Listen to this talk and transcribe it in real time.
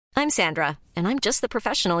I'm Sandra, and I'm just the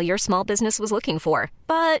professional your small business was looking for.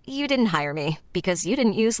 But you didn't hire me because you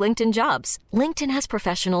didn't use LinkedIn Jobs. LinkedIn has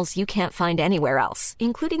professionals you can't find anywhere else,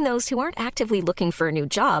 including those who aren't actively looking for a new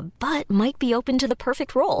job, but might be open to the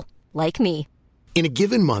perfect role, like me. In a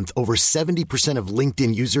given month, over 70% of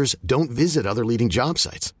LinkedIn users don't visit other leading job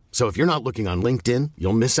sites. So if you're not looking on LinkedIn,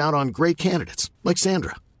 you'll miss out on great candidates like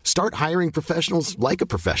Sandra. Start hiring professionals like a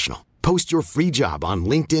professional. Post your free job on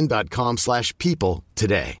linkedin.com/people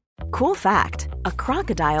today. Cool fact, a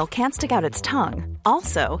crocodile can't stick out its tongue.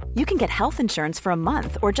 Also, you can get health insurance for a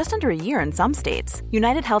month or just under a year in some states.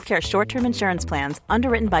 United Healthcare short-term insurance plans,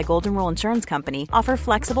 underwritten by Golden Rule Insurance Company, offer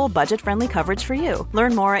flexible, budget-friendly coverage for you.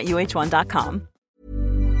 Learn more at uh1.com.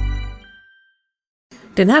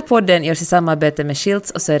 Den här podden görs i samarbete med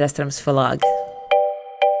Schilds och Söderströms förlag.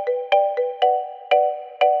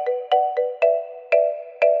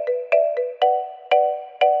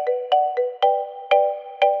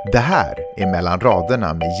 Det här är Mellan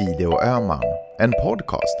raderna med Gide och Öman, en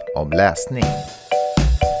podcast om läsning.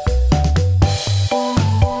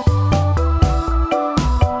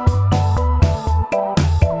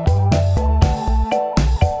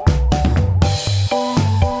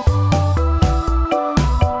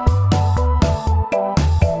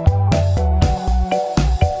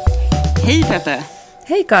 Hej Peppe!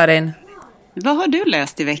 Hej Karin! Vad har du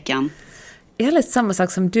läst i veckan? Jag har läst samma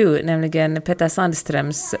sak som du, nämligen Peter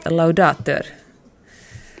Sandströms Laudator.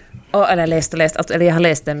 Eller jag har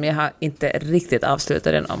läst den, men jag har inte riktigt avslutat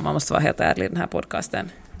den, om man måste vara helt ärlig i den här podcasten.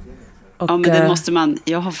 Ja, men det måste man.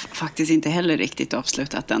 Jag har faktiskt inte heller riktigt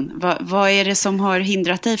avslutat den. Vad är det som har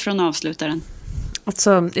hindrat dig från att avsluta den?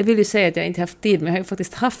 Alltså, jag vill ju säga att jag inte haft tid, men jag har ju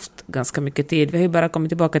faktiskt haft ganska mycket tid. Vi har ju bara kommit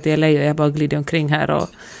tillbaka till LA och jag har bara glidit omkring här och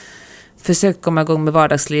försökt komma igång med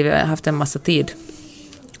vardagslivet. Jag har haft en massa tid.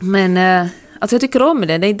 Men alltså jag tycker om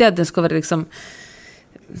den. Det är inte att den ska vara liksom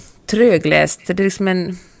trögläst. Det är liksom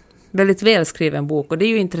en väldigt välskriven bok. Och det är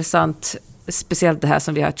ju intressant, speciellt det här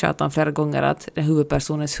som vi har tjatat om flera gånger, att den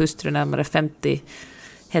huvudpersonens hustru närmare 50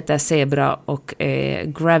 heter Zebra och är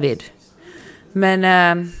gravid. Men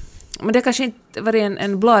det kanske inte varit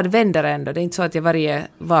en bladvändare ändå. Det är inte så att jag varje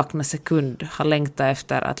vakna sekund har längtat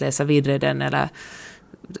efter att läsa vidare den eller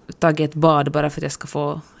tagit ett bad bara för att jag ska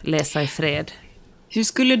få läsa i fred. Hur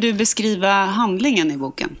skulle du beskriva handlingen i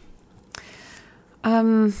boken?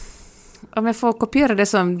 Om jag får kopiera det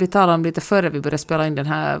som vi talade om lite före vi började spela in den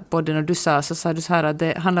här podden, och du sa så här att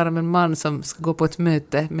det handlar om en man som ska gå på ett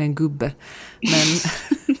möte med en gubbe. Men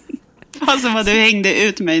alltså vad du hängde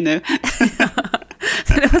ut mig nu.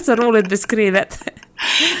 Det var så roligt beskrivet.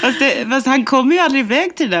 Fast han kommer ju aldrig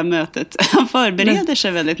iväg till det där mötet. Han förbereder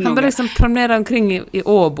sig väldigt noga. Han börjar liksom promenera omkring i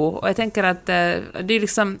Åbo. Och jag tänker att det är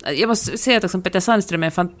liksom... Jag måste säga att liksom Peter Sandström är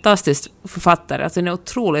en fantastisk författare. Alltså den är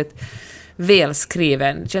otroligt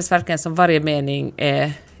välskriven. Det känns verkligen som varje mening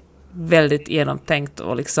är väldigt genomtänkt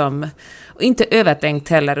och liksom... Och inte övertänkt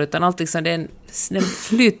heller, utan allt liksom... Den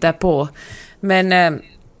flyter på. Men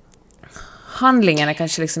handlingen är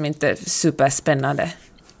kanske liksom inte superspännande.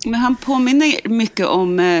 Men han påminner mycket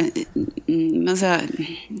om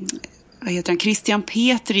vad heter han? Christian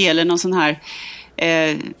Petri eller någon sån här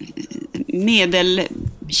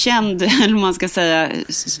medelkänd, eller man ska säga,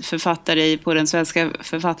 författare på den svenska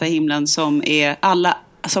författarhimlen som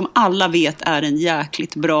alla vet är en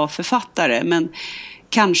jäkligt bra författare, men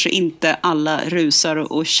kanske inte alla rusar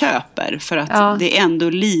och köper, för att det är ändå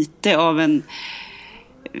lite av en...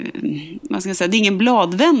 Man ska säga, det är ingen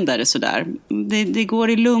bladvändare sådär. Det går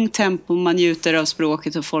i lugnt tempo, man njuter av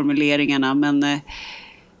språket och formuleringarna, men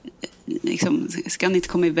liksom, ska ni inte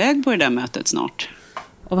komma iväg på det där mötet snart?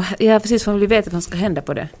 Ja, precis, för man vill veta vad som ska hända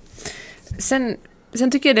på det. Sen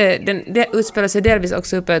tycker jag det utspelar sig delvis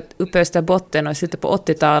också uppe i Österbotten och sitter på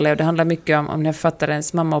 80-talet, och det handlar mycket om den här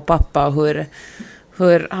författarens mamma och pappa och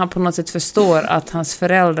hur han på något sätt förstår att hans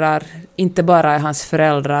föräldrar inte bara är hans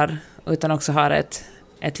föräldrar utan också har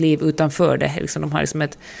ett liv utanför det. Liksom, de har liksom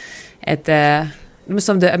de är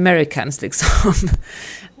som The Americans liksom.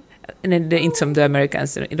 Nej, det är inte som The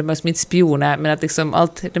Americans, de är som inte spioner, men att liksom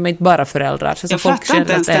de är inte bara föräldrar. Så jag fattar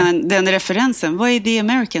inte ens den referensen. Vad är The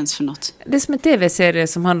Americans för något? Det är som en tv-serie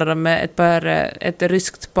som handlar om ett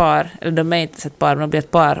ryskt par, eller de är inte ett par, men de blir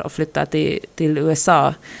ett par och flyttar till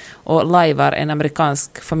USA och lajvar en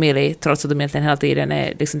amerikansk familj, trots att de egentligen hela tiden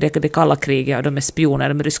är liksom det kalla kriget och de är spioner,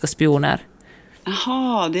 de är ryska spioner.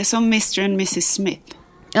 Jaha, det är som Mr. and Mrs. Smith.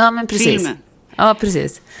 Ja, men precis. Filmen. Ja,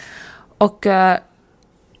 precis. Och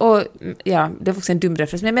ja, det är också en dum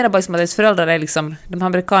referens. Men jag menar bara som att deras föräldrar är liksom... De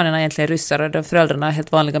amerikanerna är egentligen ryssar och de föräldrarna är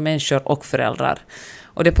helt vanliga människor och föräldrar.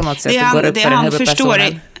 Och det på något sätt går upp för den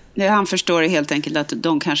huvudpersonen. Han förstår helt enkelt att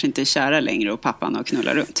de kanske inte är kära längre och pappan har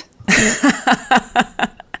knullat runt.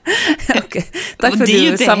 Okay. Tack för att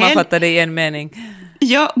du sammanfattade i en mening.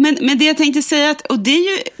 Ja, men det jag tänkte säga, och det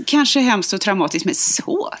är ju kanske hemskt och traumatiskt, men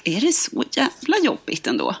är det så jävla jobbigt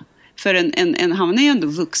ändå? För han är ju ändå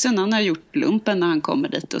vuxen, han har gjort lumpen när han kommer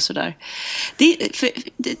dit och sådär.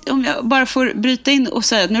 Om jag bara får bryta in och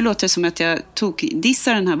säga att nu låter det som att jag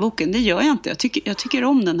dissar den här boken, det gör jag inte. Jag tycker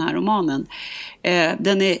om den här romanen.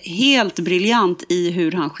 Den är helt briljant i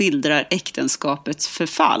hur han skildrar äktenskapets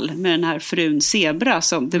förfall med den här frun Zebra.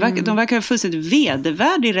 De verkar ha fullständigt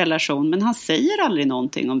vedervärdig relation, men han säger aldrig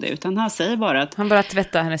någonting om det, utan han säger bara att... Han bara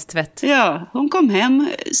tvättar hennes tvätt. Ja, hon kom hem,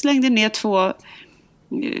 slängde ner 2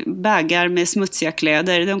 bägar med smutsiga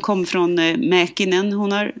kläder. De kom från Mäkinen.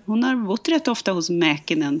 Hon har bott rätt ofta hos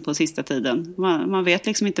Mäkinen på sista tiden. Man vet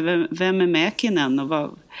liksom inte vem är Mäkinen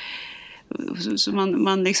och så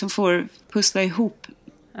man liksom får pussla ihop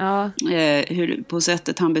på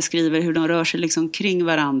sättet han beskriver hur de rör sig liksom kring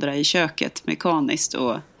varandra i köket mekaniskt.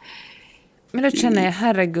 Men då känner jag,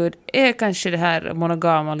 herregud, är kanske det här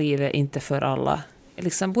monogama livet inte för alla?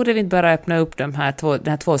 Liksom, borde vi inte bara öppna upp den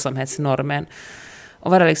här tvåsamhetsnormen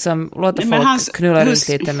och bara liksom låta folk knulla runt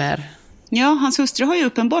lite mer? Ja, hans hustru har ju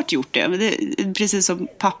uppenbart gjort det. Men det är precis som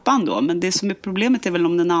pappan då. Men det som är problemet är väl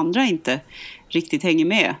om den andra inte riktigt hänger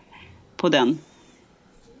med på den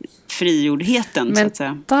frigjordheten. Men så att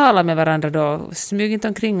säga. Tala med varandra då. Smyg inte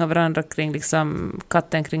omkring och varandra kring liksom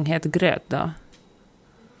katten kring het gröt då.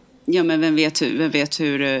 Ja, men vem vet hur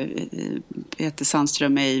Peter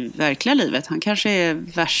Sandström är i verkliga livet. Han kanske är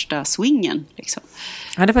värsta swingen. Liksom.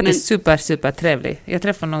 Han är faktiskt super trevlig. Jag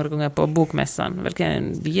träffade några gånger på bokmässan. Verkligen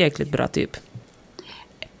en jäkligt bra typ.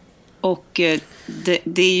 Och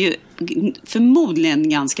det är ju förmodligen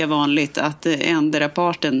ganska vanligt att ändra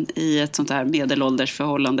parten i ett sånt här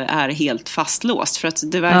medelåldersförhållande är helt fastlåst. För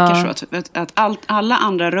att det verkar så att alla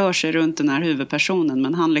andra rör sig runt den här huvudpersonen,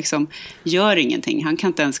 men han liksom gör ingenting. Han kan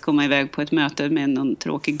inte ens komma iväg på ett möte med någon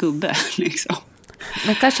tråkig gubbe. Liksom.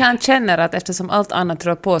 Men kanske han känner att eftersom allt annat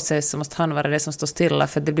rör på sig så måste han vara det som står stilla,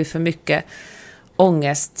 för det blir för mycket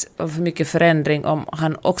ångest och för mycket förändring om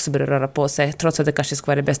han också börjar röra på sig, trots att det kanske ska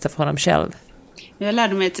vara det bästa för honom själv. Jag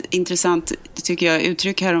lärde mig ett intressant, tycker jag,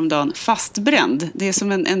 uttryck häromdagen. Fastbränd. Det är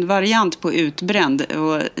som en variant på utbränd.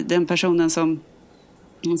 Och den personen som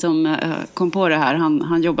kom på det här,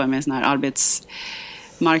 han jobbar med sån här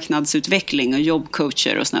arbetsmarknadsutveckling och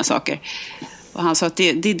jobbcoacher och såna här saker. Och han sa att det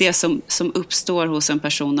är det som uppstår hos en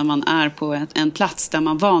person när man är på en plats där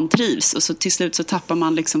man vantrivs. Och så till slut så tappar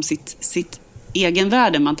man liksom sitt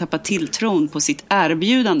egenvärde. Man tappar tilltron på sitt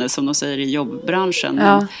erbjudande, som de säger i jobbbranschen.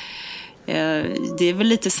 Ja. Men det är väl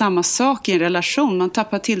lite samma sak i en relation. Man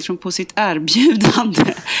tappar tilltron på sitt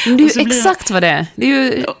erbjudande. Men det är ju exakt vad det är. Det är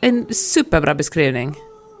ju en superbra beskrivning.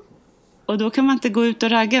 Och då kan man inte gå ut och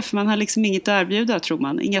ragga, för man har liksom inget att erbjuda, tror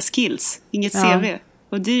man. Inga skills, inget CV.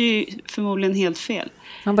 Och det är ju förmodligen helt fel.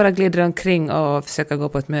 Man bara glider omkring och försöker gå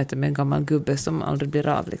på ett möte med en gammal gubbe som aldrig blir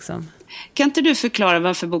av. Liksom. Kan inte du förklara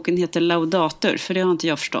varför boken heter Laudator? För det har inte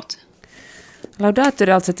jag förstått. Laudator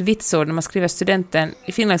är alltså ett vitsord. När man skriver studenten,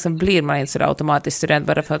 i Finland så blir man inte så automatiskt student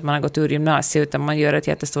bara för att man har gått ur gymnasiet, utan man gör ett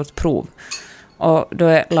jättestort prov. Och då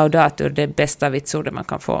är laudator det bästa vitsordet man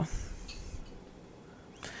kan få.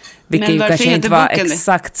 Vilket ju kanske inte var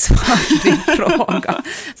exakt svar på din fråga.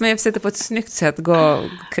 Men jag försökte på ett snyggt sätt gå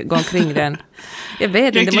omkring den. Jag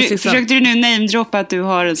vet inte. Försökte du nu namedroppa att du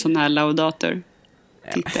har en sån här laudator?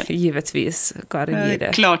 Titel. Givetvis, Karin Gide.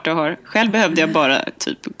 Klart du har. Själv behövde jag bara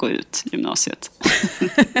typ gå ut gymnasiet.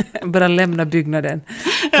 Bara lämna byggnaden.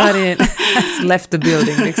 Karin has left the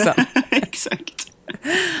building, liksom. Exakt.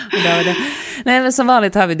 Det. Nej, men som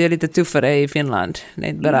vanligt har vi det lite tuffare i Finland. Det är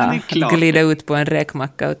inte bara glida ut på en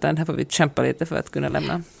räkmacka, utan här får vi kämpa lite för att kunna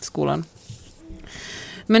lämna skolan.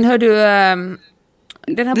 Men hör du, den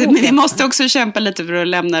här boken... Men ni måste också kämpa lite för att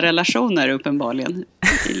lämna relationer, uppenbarligen.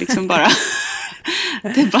 Det är liksom bara...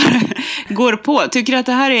 Det bara går på. Tycker du att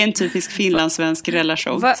det här är en typisk finlandssvensk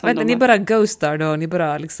relation? Vänta, ni bara ghostar då, ni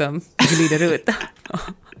bara liksom glider ut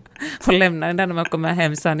och lämnar den där när man kommer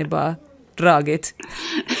hem, så har ni bara dragit.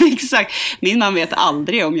 Exakt. Min man vet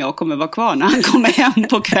aldrig om jag kommer vara kvar när han kommer hem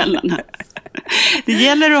på kvällarna. Det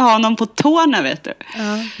gäller att ha någon på tårna, vet du.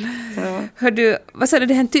 Ja. Hör du, vad sa du,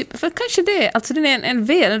 det här typ, för kanske det, alltså den är en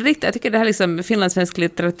riktigt, jag tycker det här liksom finlandssvensk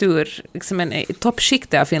litteratur, liksom en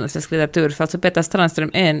toppskikte av finlandssvensk litteratur, för alltså Peter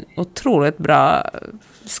Sandström är en otroligt bra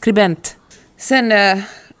skribent. Sen är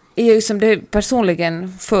ju som det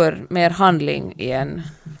personligen för mer handling i en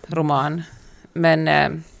roman, men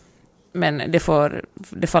det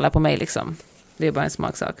faller på mig liksom. Det är bara en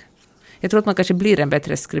smaksak. Jag tror att man kanske blir en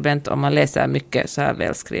bättre skribent om man läser mycket så här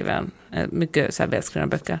välskrivna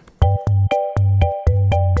böcker.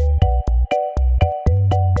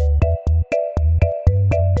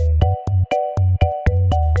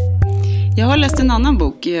 Jag har läst en annan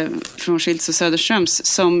bok från Schilds och Söderströms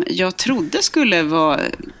som jag trodde skulle vara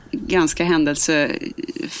ganska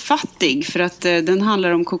händelsefattig, för att den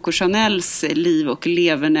handlar om Coco Chanels liv och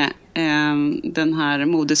leverne, den här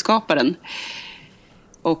modeskaparen.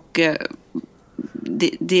 Och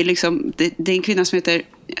det är liksom det är en kvinna som heter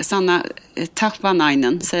Sanna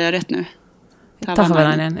Tahvanainen, säger jag rätt nu?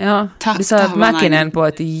 Tahvanainen, ja. Du sa Mäkinen på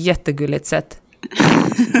ett jättegulligt sätt.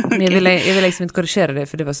 Men jag vill liksom inte korrigera det,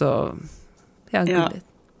 för det var så gulligt.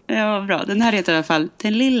 Ja, bra. Den här heter i alla fall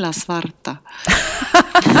Den lilla svarta.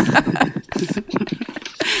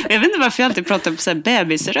 Jag vet inte varför jag alltid pratar på så här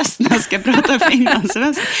bebisröst när jag ska prata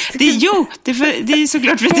finlandssvenska. Det är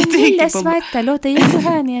såklart för att jag tänker på... Den lilla svarta låter ju så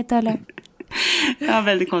här när jag talar. Ja,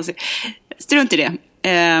 väldigt konstigt. Strunt i det.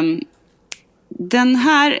 Den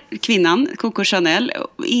här kvinnan, Coco Chanel,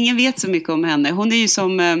 ingen vet så mycket om henne. Hon är ju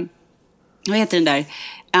som... vad heter den där?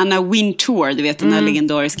 Anna Wintour, du vet, den här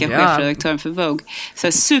legendariska chefredaktören för Vogue. Så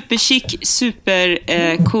här superchic,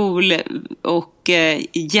 cool och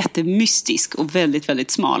jättemystisk och väldigt,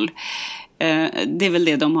 väldigt smal. Det är väl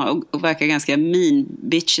det de har, och verkar ganska mean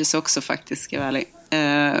bitches också faktiskt, ska jag vara ärlig.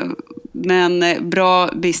 Men bra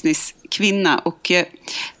businesskvinna, och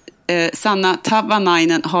Sanna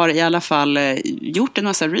Tahvanainen har i alla fall gjort en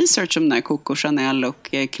massa research om den här Coco Chanel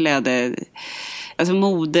och kläder, alltså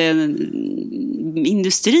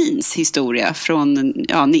modeindustrins historia från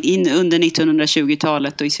under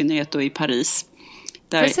 1920-talet och i synnerhet då i Paris,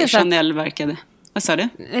 där Chanel verkade. Vad sa du?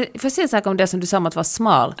 Får jag säga en sak om det som du sa om att vara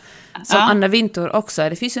smal? Som Anna Wintour också.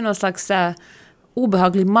 Det finns ju någon slags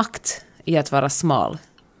obehaglig makt i att vara smal.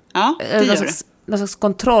 Ja, det gör det. Någon slags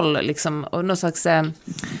kontroll liksom, och någon slags...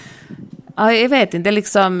 jag vet inte, det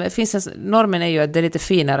liksom, normen är ju att det är lite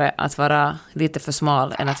finare att vara lite för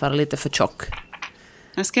smal än att vara lite för tjock.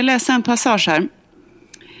 Jag ska läsa en passage här.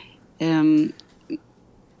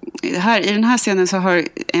 I den här scenen så har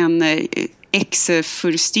en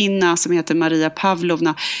ex-furstinna som heter Maria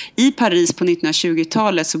Pavlovna. I Paris på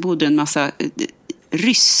 1920-talet så bodde en massa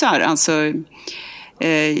ryssar, alltså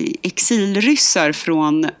exilryssar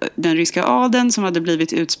från den ryska adeln som hade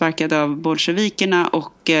blivit utsparkade av bolsjevikerna,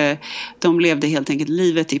 och de levde helt enkelt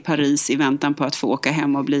livet i Paris i väntan på att få åka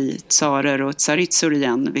hem och bli tsarer och tsaritsor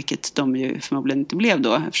igen, vilket de ju förmodligen inte blev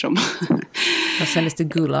då, eftersom och sen är det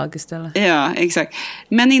Gulag istället. Ja, exakt.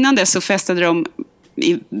 Men innan dess så festade de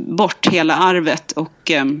bort hela arvet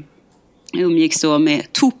och umgicks då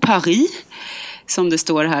med tout Paris, som det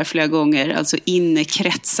står här flera gånger, alltså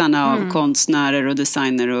innekretsarna av konstnärer och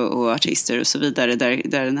designer och artister och så vidare,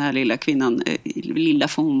 där den här lilla kvinnan, lilla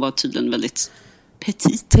för hon var tydligen väldigt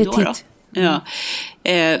petit. Då. Ja,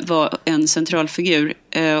 var en central figur.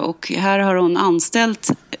 Och här har hon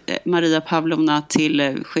anställt Maria Pavlovna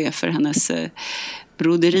till chef för hennes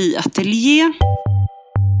broderiateljé.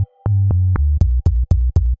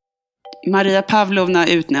 Maria Pavlovna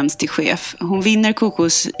utnämns till chef. Hon vinner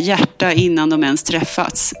Cocos hjärta innan de ens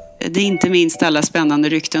träffats. Det är inte minst alla spännande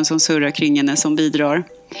rykten som surrar kring henne som bidrar.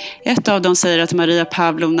 Ett av dem säger att Maria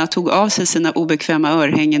Pavlovna tog av sig sina obekväma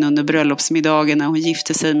örhängen under bröllopsmiddagen när hon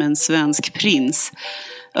gifte sig med en svensk prins.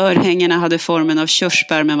 Örhängena hade formen av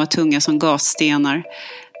körsbär men var tunga som gasstenar.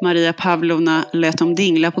 Maria Pavlovna lät dem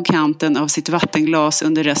dingla på kanten av sitt vattenglas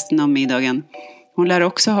under resten av middagen. Hon lär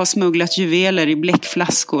också ha smugglat juveler i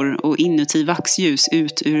bläckflaskor och inuti vaxljus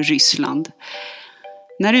ut ur Ryssland.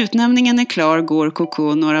 När utnämningen är klar går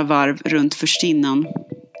Coco några varv runt förstinnan.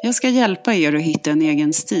 Jag ska hjälpa er att hitta en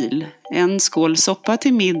egen stil. En skål soppa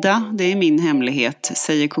till middag, det är min hemlighet,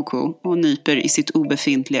 säger Coco och nyper i sitt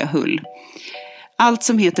obefintliga hull. Allt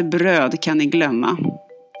som heter bröd kan ni glömma.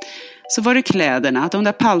 Så var det kläderna, att de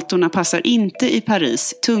där paltorna passar inte i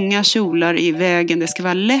Paris. Tunga kjolar i vägen, det ska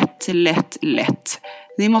vara lätt.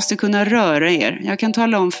 Ni måste kunna röra er. Jag kan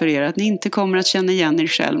tala om för er att ni inte kommer att känna igen er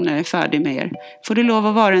själv när jag är färdig med er. Får det lov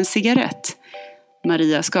att vara en cigarett?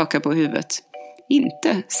 Maria skakar på huvudet.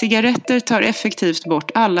 Inte. Cigaretter tar effektivt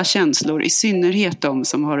bort alla känslor, i synnerhet de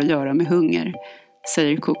som har att göra med hunger,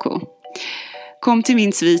 säger Coco. Kom till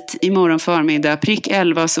min svit imorgon förmiddag, prick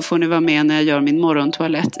 11, så får ni vara med när jag gör min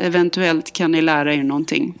morgontoalett. Eventuellt kan ni lära er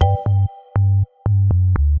någonting.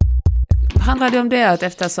 Handlar det om det att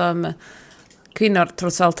eftersom kvinnor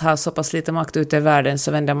trots allt har så pass lite makt ute i världen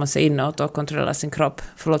så vänder man sig inåt och kontrollerar sin kropp.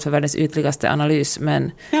 Förlåt för världens ytligaste analys,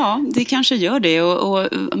 men... Ja, det kanske gör det. Och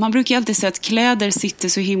man brukar alltid säga att kläder sitter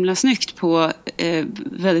så himla snyggt på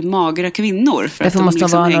väldigt magra kvinnor. För därför att måste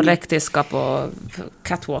liksom vara anorektiska på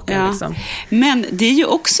catwalken. Ja. Liksom. Men det är ju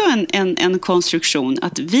också en konstruktion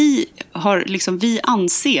att vi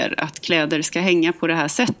anser att kläder ska hänga på det här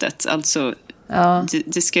sättet. Alltså... Ja.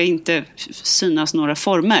 Det ska inte synas några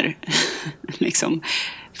former liksom,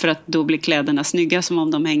 för att då blir kläderna snygga som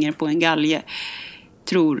om de hänger på en galge,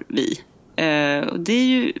 tror vi. Och det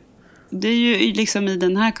är ju liksom i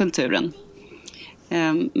den här kulturen.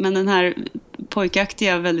 Men den här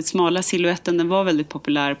pojkaktiga, väldigt smala silhuetten, den var väldigt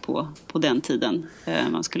populär på den tiden.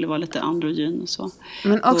 Man skulle vara lite androgyn och så.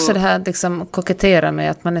 Men också det här liksom kokettera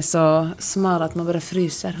med att man är så smal att man bara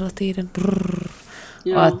fryser hela tiden. Brrr.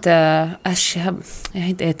 Ja. Och att, jag har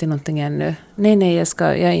inte ätit någonting ännu. Nej,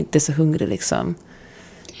 jag är inte så hungrig liksom.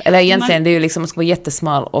 Eller egentligen, det är ju liksom, man ska vara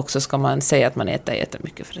jättesmal och så ska man säga att man äter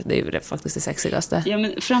jättemycket, för det är ju faktiskt det sexigaste. Ja,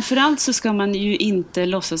 men framförallt så ska man ju inte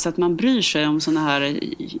låtsas att man bryr sig om såna här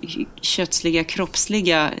kötsliga,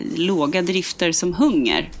 kroppsliga, låga drifter som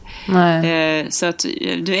hunger. Nej. Så att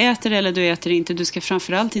du äter eller du äter inte, du ska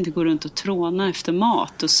framförallt inte gå runt och tråna efter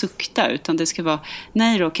mat och sukta, utan det ska vara,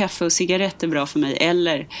 nej då, kaffe och cigaretter är bra för mig,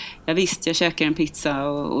 eller ja visst, jag käkar en pizza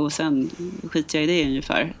och sen skiter jag i det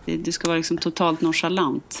ungefär. Det ska vara liksom totalt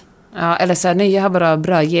nonchalant. Ja, eller så här, nej, jag har bara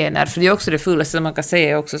bra gener, för det är också det fullaste man kan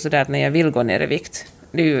säga också sådär att när jag vill gå ner i vikt,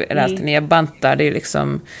 det är ju, eller alltid när jag bantar, det är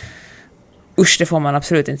liksom usch, det får man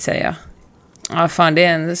absolut inte säga. Ja, fan, det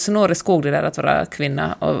är en snårig skog det där att vara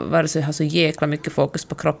kvinna och vare sig ha så jäkla mycket fokus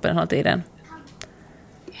på kroppen hela tiden.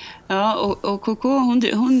 Ja, och Coco,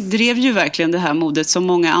 hon drev ju verkligen det här modet som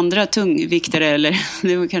många andra tungviktare, eller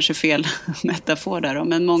det var kanske fel metafor där då,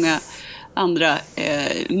 men många andra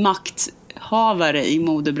makthavare i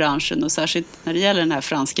modebranschen, och särskilt när det gäller den här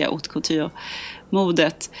franska haute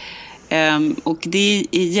couture-modet. Och det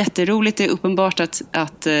är jätteroligt, det är uppenbart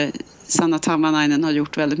att Sanna Tamanainen har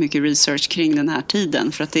gjort väldigt mycket research kring den här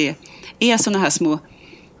tiden, för att det är såna här små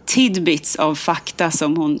tidbits av fakta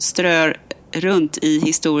som hon strör runt i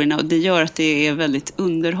historierna, och det gör att det är väldigt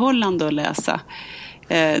underhållande att läsa.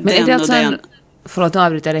 Men är det alltså förlåt, nu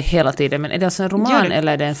avbryter jag det hela tiden, men är det alltså en roman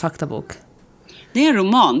eller är det en faktabok? Det är en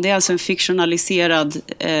roman, det är alltså en fiktionaliserad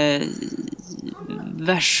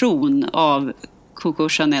version av Coco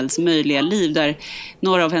Chanels möjliga liv, där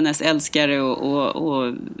några av hennes älskare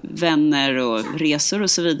och vänner och resor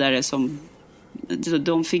och så vidare, som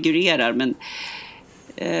de figurerar, men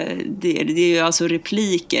det är ju alltså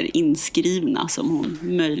repliker inskrivna som hon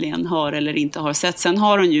möjligen har eller inte har sett. Sen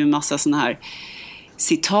har hon ju en massa såna här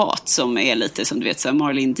citat som är lite som du vet, så här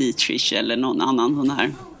Marlene Dietrich eller någon annan sån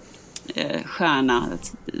här stjärna.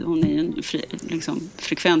 Hon är ju en liksom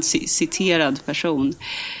frekvent citerad person.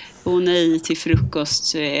 Och nej, till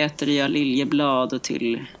frukost äter jag liljeblad och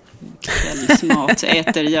till kvällsmat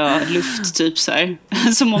äter jag luft, typ så här.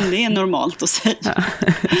 Som om det är normalt att säga.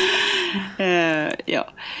 Ja.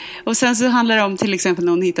 Och sen så handlar det om till exempel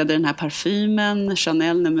när hon hittade den här parfymen,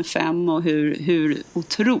 Chanel nummer 5, och hur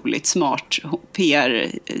otroligt smart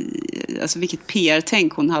PR, alltså vilket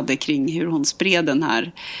PR-tänk hon hade kring hur hon spred den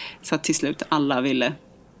här, så att till slut alla ville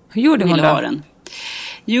ha den.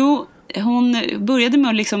 Jo, hon började med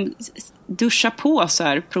att liksom duscha på så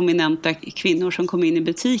här prominenta kvinnor som kom in i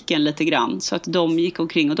butiken lite grann, så att de gick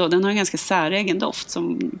omkring, och då, den har en ganska säregen doft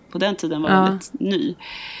som på den tiden var väldigt ny.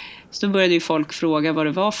 Så då började ju folk fråga vad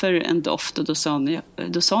det var för en doft, och då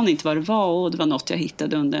sa ni inte vad det var, och det var något jag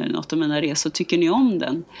hittade under något av mina resor. Tycker ni om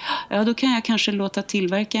den? Ja, då kan jag kanske låta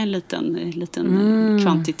tillverka en liten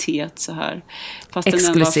kvantitet så här. Fast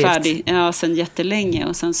den var färdig sen jättelänge,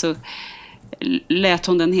 och sen så lät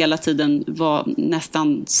hon den hela tiden vara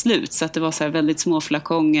nästan slut, så att det var så här väldigt små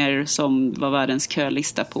flakonger som var världens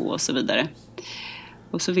kölista på och så vidare.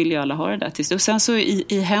 Och så ville ju alla ha det där tills. Och sen så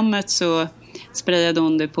i hemmet så sprayade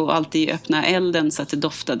hon det på alltid i öppna elden, så att det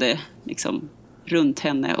doftade liksom runt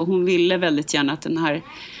henne. Och hon ville väldigt gärna att den här,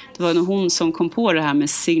 det var nog hon som kom på det här med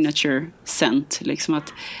signature scent, liksom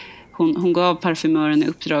att hon gav parfymören i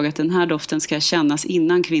uppdrag att den här doften ska kännas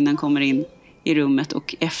innan kvinnan kommer in i rummet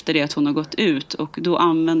och efter det att hon har gått ut. Och då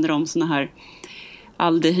använder de såna här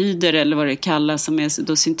aldehyder eller vad det kallas, som är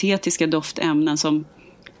då syntetiska doftämnen som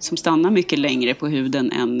stannar mycket längre på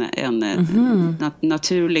huden än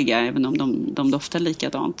naturliga, även om de doftar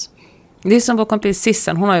likadant. Det är som vår kompis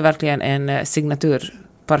Sissan, hon har ju verkligen en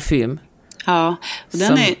signaturparfym. Ja, och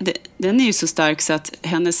den är ju så stark så att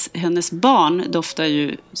hennes barn doftar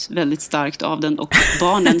ju väldigt starkt av den, och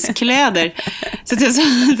barnens kläder. Så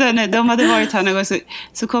när de hade varit här någon gång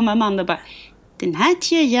så kom Amanda och bara, den här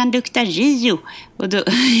tröjan luktar Rio. Och då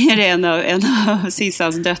är det en av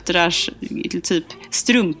Sissans döttrars typ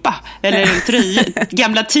strumpa eller en tröja,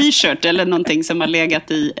 gamla t-shirt eller någonting som har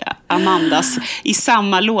legat i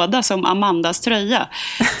samma låda som Amandas tröja.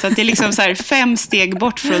 Så att det är liksom så här 5 steg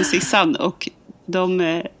bort från Sissan, och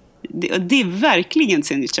det är verkligen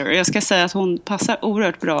signature. Jag ska säga att hon passar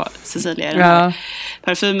oerhört bra, Cecilia, i den här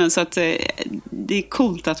parfymen. Så att det är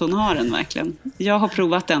coolt att hon har den verkligen. Jag har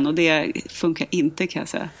provat den och det funkar inte, kan jag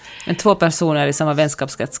säga. Men 2 personer i samma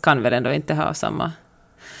vänskapskrets kan väl ändå inte ha samma...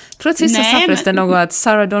 Jag tror att Sissa sa förresten något att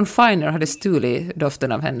Sarah Dawn Finer hade stulit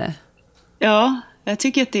doften av henne. Ja, jag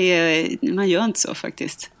tycker att man gör inte så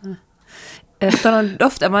faktiskt.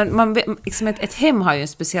 Doft, liksom ett hem har ju en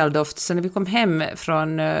speciell doft. Så när vi kom hem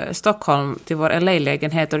från Stockholm till vår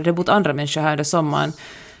LA-lägenhet och det bott andra människor här under sommaren,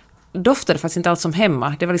 doftade faktiskt inte alls som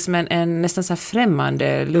hemma. Det var liksom en nästan så här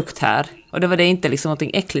främmande lukt här. Och det var det inte liksom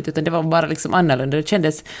någonting äckligt, utan det var bara liksom annorlunda.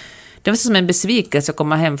 Det var som en besvikelse att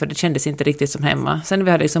komma hem, för det kändes inte riktigt som hemma. Sen när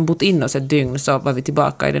vi hade liksom bott in oss ett dygn så var vi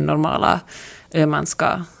tillbaka i den normala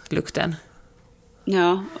ömanska lukten.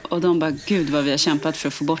 Ja, och de bara, gud vad vi har kämpat för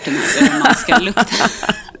att få bort den här ömanska lukten.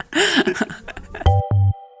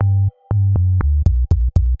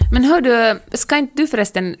 Men hör du, ska inte du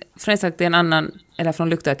förresten, från sagt till en annan, eller från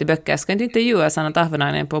luktar till böcker, ska inte intervjua Sanna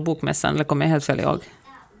Tahvenainen på bokmässan, eller kommer jag helt fel ihåg?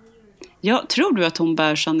 Ja, tror du att hon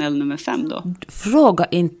bär Chanel nummer 5 då? Fråga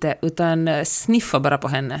inte, utan sniffa bara på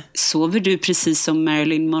henne. Sover du precis som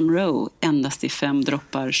Marilyn Monroe, endast i 5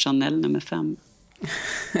 droppar Chanel nummer 5?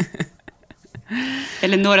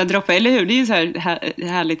 Eller några droppar, eller hur? Det är ju så här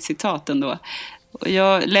härligt citat ändå. Och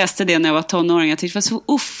jag läste det när jag var tonåring. Jag tyckte det var så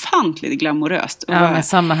ofantligt glamoröst. Och ja, men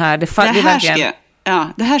samma här.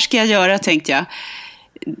 Det här ska jag göra, tänkte jag.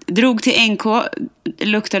 Drog till NK,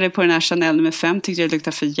 luktade på den här Chanel nummer 5, tyckte det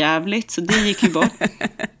luktade för jävligt, så det gick ju bort.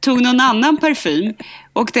 Tog någon annan parfym,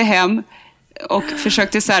 åkte hem och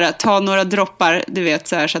försökte så här, ta några droppar, du vet,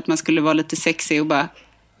 så här, så att man skulle vara lite sexy, och bara,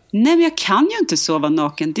 nej, men jag kan ju inte sova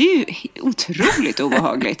naken, det är ju otroligt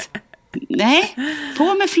obehagligt. Nej,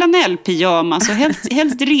 på med flanellpyjamas och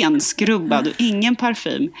helst renskrubbad och ingen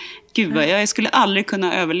parfym. Gud vad, jag skulle aldrig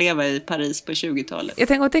kunna överleva i Paris på 20-talet. Jag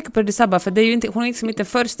tänker på det Sabba, för det är ju inte, hon är liksom inte den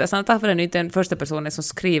första, Sanna Tahvenainen är inte den första personen som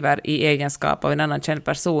skriver i egenskap av en annan känd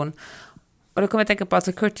person. Och då kommer jag tänka på,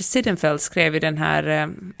 alltså Curtis Sittenfeld skrev ju den här,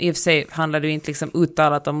 i och för sig handlade ju inte liksom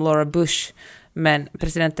uttalat om Laura Bush, men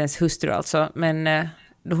presidentens hustru alltså, men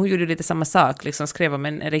hon gjorde lite samma sak, liksom skrev om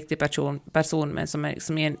en riktig person men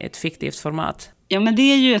som är ett fiktivt format. Ja, men det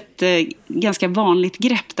är ju ett ganska vanligt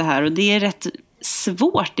grepp det här, och det är rätt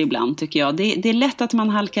svårt ibland, tycker jag. Det är lätt att man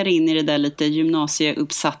halkar in i det där lite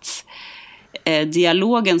gymnasieuppsats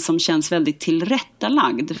dialogen som känns väldigt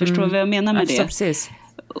tillrättalagd. Förstår du vad jag menar med det? Precis.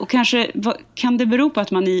 Och kanske kan det bero på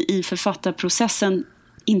att man i författarprocessen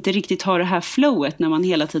inte riktigt har det här flowet när man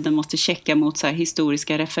hela tiden måste checka mot så här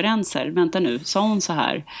historiska referenser. Vänta nu, sa hon så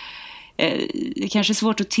här? Det är kanske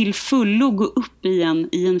svårt att till fullo gå upp i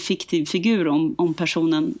en fiktiv figur om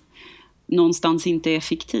personen någonstans inte är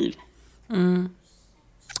fiktiv. Mm.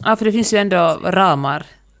 Ja, för det finns ju ändå ramar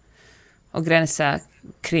och gränser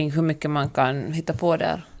kring hur mycket man kan hitta på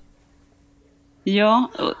där.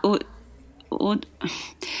 Ja, och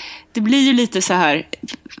det blir ju lite så här...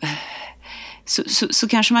 Så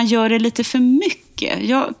kanske man gör det lite för mycket.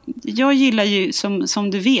 Jag gillar ju,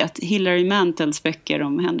 som du vet, Hilary Mantels böcker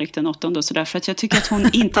om Henrik den VIII och sådär, för att jag tycker att hon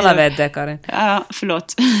inte... Alla vet det, Karin. Ja,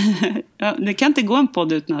 förlåt. Ja, det kan inte gå en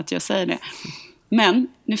podd utan att jag säger det. Men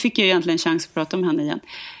nu fick jag egentligen chans att prata om henne igen.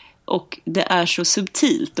 Och det är så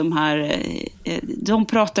subtilt, de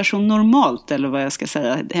pratar så normalt, eller vad jag ska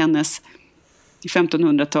säga, hennes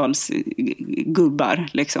 1500-tals gubbar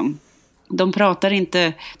liksom. De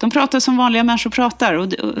pratar som vanliga människor pratar,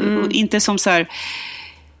 och inte som så här,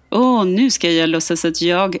 nu ska jag låtsas att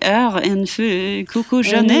jag är en Coco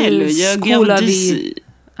Chanel,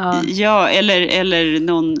 ja, eller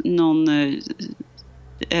någon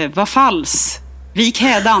vad fals, vik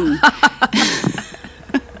hädan.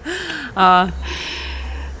 Ja.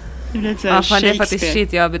 Det är faktiskt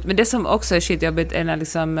skitjobbigt. Men det som också är skitjobbigt är när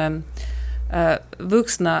liksom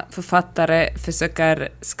vuxna författare försöker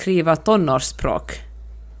skriva tonårsspråk.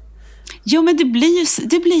 Jo, men det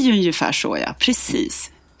blir ju ungefär så, ja.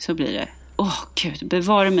 Precis, så blir det. Gud,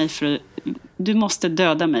 bevara mig för... Du måste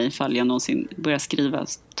döda mig ifall jag någonsin börjar skriva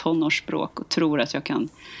tonårsspråk och tror att jag kan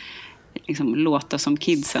liksom låta som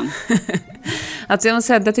kidsen. Alltså jag måste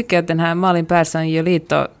säga att jag tycker att den här Malin Persson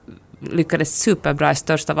Jolito lyckades superbra i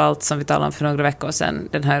Störst av allt, som vi talade om för några veckor sedan,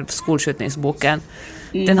 den här skolskjutningsboken.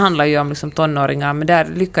 Den handlar ju om liksom tonåringar, men där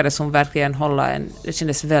lyckades hon verkligen hålla det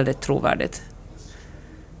kändes väldigt trovärdigt.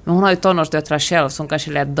 Men hon har ju tonårsdöttrar själv som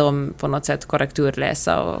kanske lät dem på något sätt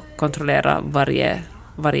korrekturläsa och kontrollera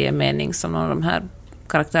varje mening som någon av de här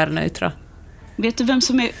karaktärerna yttrar. Vet du vem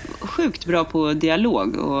som är sjukt bra på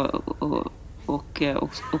dialog och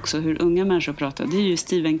också hur unga människor pratar? Det är ju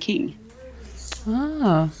Stephen King. Det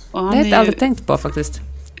har jag aldrig tänkt på faktiskt.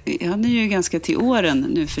 Han är ju ganska till åren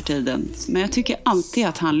nu för tiden. Men jag tycker alltid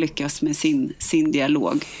att han lyckas med sin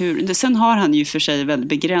dialog. Sen har han ju för sig väldigt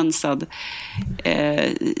begränsad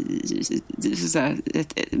ett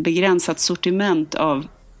begränsat sortiment av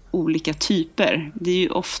olika typer. Det är ju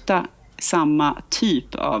ofta samma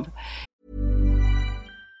typ av.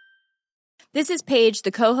 This is Paige,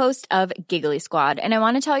 the co-host of Giggly Squad, and I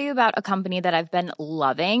want to tell you about a company that I've been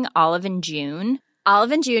loving, Olive & June.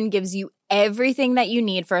 Olive & June gives you everything that you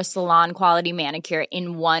need for a salon-quality manicure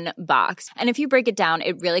in one box. And if you break it down,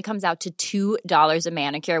 it really comes out to $2 a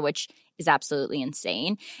manicure, which is absolutely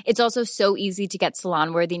insane. It's also so easy to get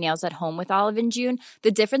salon-worthy nails at home with Olive & June.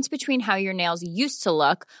 The difference between how your nails used to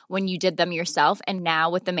look when you did them yourself and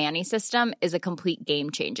now with the Mani system is a complete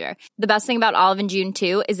game changer. The best thing about Olive & June,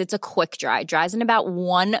 too, is it's a quick dry. Dries in about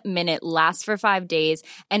 1 minute, lasts for 5 days,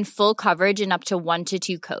 and full coverage in up to 1 to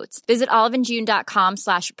 2 coats. Visit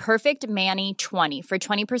oliveandjune.com/perfectmani20 for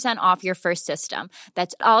 20% off your first system.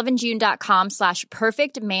 That's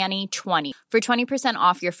oliveandjune.com/perfectmani20 for 20%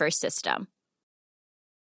 off your first system.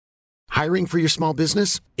 Hiring for your small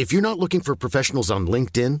business? If you're not looking for professionals on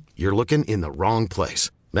LinkedIn, you're looking in the wrong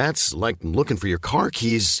place. That's like looking for your car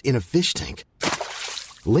keys in a fish tank.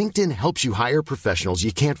 LinkedIn helps you hire professionals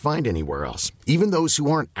you can't find anywhere else, even those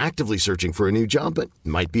who aren't actively searching for a new job but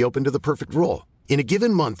might be open to the perfect role. In a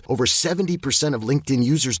given month, over 70% of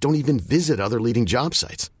LinkedIn users don't even visit other leading job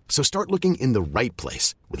sites. So start looking in the right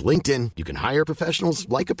place. With LinkedIn, you can hire professionals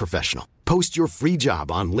like a professional. Post your free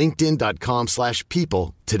job on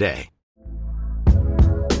linkedin.com/people today.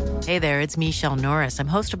 Hey there, it's Michelle Norris. I'm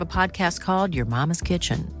host of a podcast called Your Mama's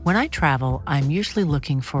Kitchen. When I travel, I'm usually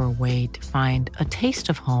looking for a way to find a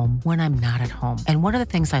taste of home when I'm not at home. And one of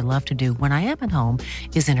the things I love to do when I am at home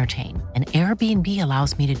is entertain. And Airbnb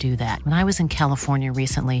allows me to do that. When I was in California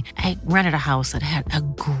recently, I rented a house that had a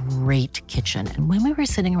great kitchen. And when we were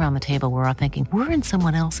sitting around the table, we were all thinking, we're in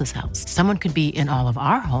someone else's house. Someone could be in all of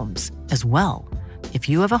our homes as well. If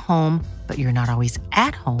you have a home, but you're not always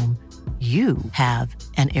at home, you have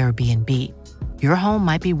an Airbnb. Your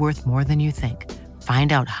home might be worth more than you think.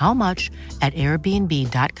 Find out how much at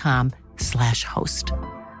airbnb.com/host.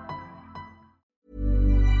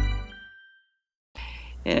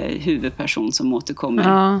 Huvudperson som återkommer.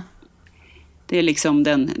 Ja. Det är liksom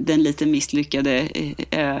den lite misslyckade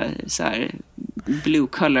så här, blue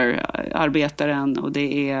collar arbetaren, och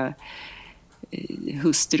det är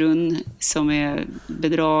hustrun som är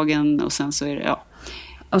bedragen, och sen så är det, ja.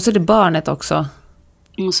 Och så är det barnet också.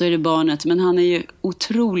 Och så är det barnet. Men han är ju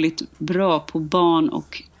otroligt bra på barn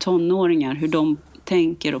och tonåringar. Hur de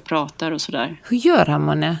tänker och pratar och sådär. Hur gör han,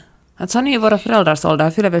 manne? Alltså han är ju våra föräldrars ålder.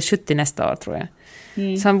 Han fyller väl 70 nästa år, tror jag.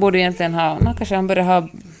 Så han borde egentligen ha... kanske han börjar ha...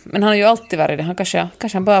 Men han har ju alltid varit det. Han kanske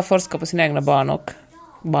han bara forskar på sina egna barn och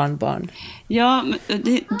barnbarn. Ja,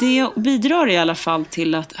 det bidrar i alla fall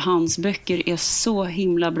till att hans böcker är så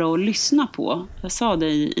himla bra att lyssna på. Jag sa det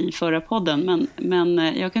i förra podden, men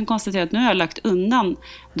jag kan konstatera att nu har jag lagt undan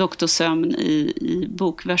Dr. Sömn i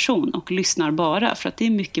bokversion och lyssnar bara, för att det är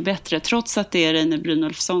mycket bättre, trots att det är Reine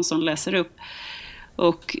Brynolfsson som läser upp.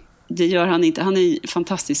 Och det gör han inte. Han är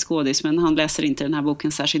fantastisk skådis, men han läser inte den här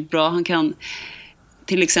boken särskilt bra. Han kan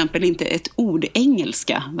till exempel inte ett ord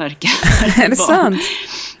engelska, verkar. Är det sant?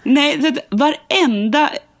 Nej, varenda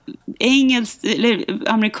engelskt eller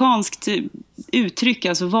amerikanskt uttryck,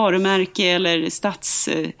 alltså varumärke eller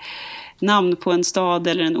stadsnamn på en stad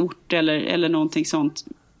eller en ort eller någonting sånt,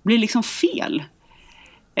 blir liksom fel.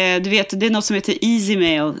 Du vet, det är något som heter Easy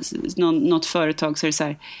Mail, något företag, så är det så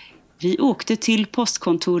här: vi åkte till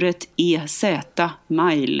postkontoret EZ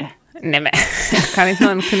Mile. Nej, men kan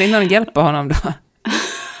inte någon hjälpa honom då?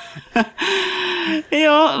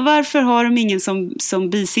 Ja, varför har de ingen som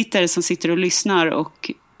bisittare som sitter och lyssnar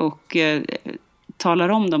och talar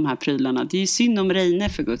om de här prylarna? Det är ju synd om Reine,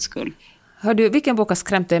 för Guds skull. Hör du, vilken bok har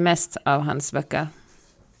skrämt dig mest av hans böcker?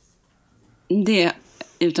 Det är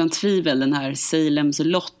utan tvivel den här Salems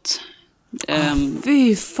Lot.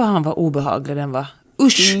 Fy fan vad obehaglig den var.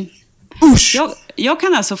 Usch! Usch! Jag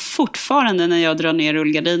kan alltså fortfarande, när jag drar ner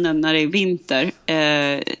rullgardinen när det är vinter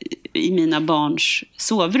i mina barns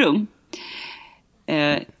sovrum,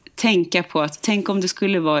 tänka på att tänk om det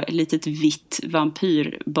skulle vara ett litet vitt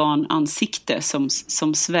vampyrbarnansikte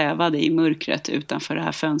som svävade i mörkret utanför det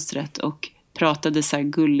här fönstret och pratade så här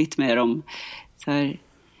gulligt med dem. Så här: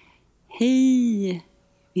 hej,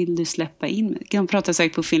 Vill du släppa in mig? De pratar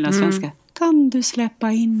säkert på finlandssvenska. Kan du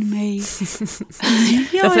släppa in mig?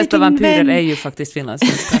 De flesta vampyrer är ju faktiskt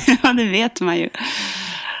finlandssvenska. Ja, det vet man ju.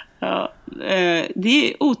 Ja,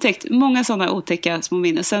 det är otäckt. Många sådana otäcka små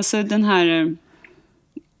minnen. Sen så den här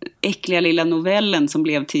äckliga lilla novellen som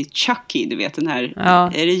blev till Chucky, du vet den här.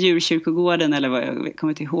 Ja. Är det djurkyrkogården eller vad, jag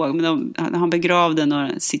kommer inte ihåg. Men han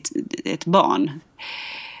begravde ett barn.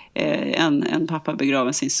 En pappa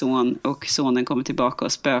begraver sin son och sonen kommer tillbaka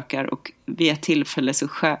och spökar. Och vid ett tillfälle så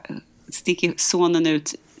sticker sonen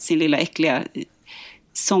ut sin lilla äckliga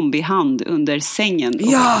zombiehand under sängen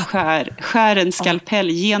och skär en skalpell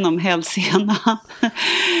genom hälsenan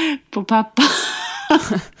på pappa.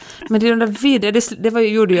 Men det är de där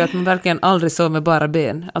gjorde ju att man verkligen aldrig sov med bara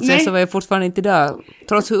ben. Alltså jag var ju fortfarande inte där.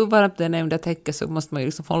 Trots hur varmt det är under täcket så måste man ju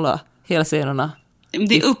liksom hålla hela scenerna.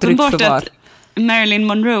 Det är uppenbart att Marilyn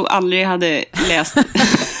Monroe aldrig hade läst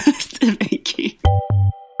Stephen King.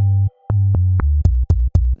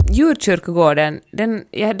 Djurkyrkogården,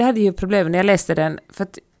 det hade ju problem när jag läste den, för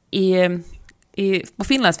att på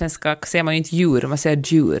finlandssvenska ser man ju inte djur, man säger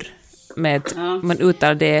djur, man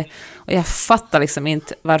uttalar det, och jag fattar liksom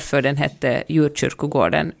inte varför den hette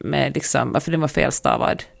Djurkyrkogården, med liksom, varför den var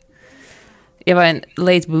felstavad. Jag var en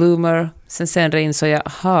late bloomer, sen insåg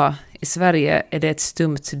jag, i Sverige är det ett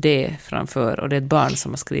stumt D framför, och det är ett barn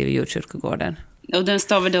som har skrivit Djurkyrkogården. Och den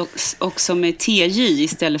stavade också med TJ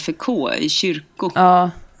istället för K i kyrko.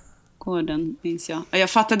 Ja. Gården, minns jag. Jag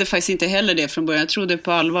fattade faktiskt inte heller det från början. Jag trodde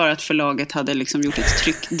på allvar att förlaget hade liksom gjort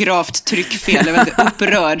ett gravt tryckfel. Jag var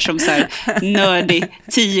upprörd som så här nördig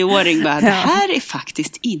 10-åring. Bara, det här är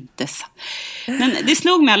faktiskt inte sant. Men det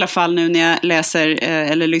slog mig i alla fall nu när jag läser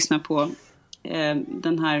eller lyssnar på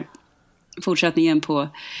den här fortsättningen på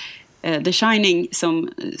The Shining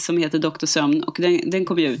som heter Dr. Sömn, och den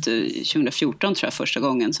kom ju ut 2014 tror jag första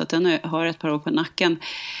gången, så att den har ett par år på nacken.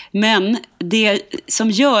 Men det som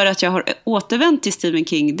gör att jag har återvänt till Stephen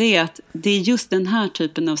King, det är att det är just den här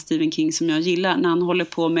typen av Stephen King som jag gillar, när han håller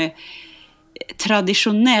på med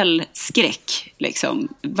traditionell skräck liksom.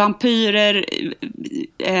 Vampyrer,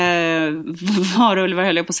 varulvar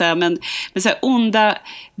höll jag på att säga, men så här onda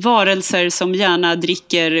varelser som gärna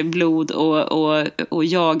dricker blod och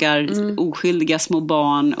jagar oskyldiga små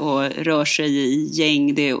barn och rör sig i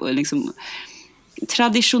gäng. Det är liksom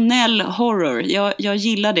traditionell horror. Jag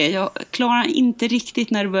gillar det. Jag klarar inte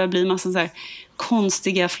riktigt när det börjar bli massa så här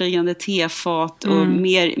konstiga flygande tefat och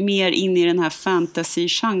mer in i den här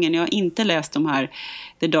fantasy-genren. Jag har inte läst de här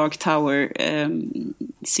The Dark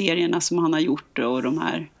Tower-serierna som han har gjort och de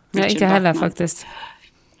här. Ja, inte heller faktiskt.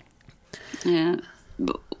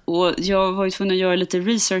 Och jag var ju tvungen att göra lite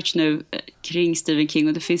research nu kring Stephen King,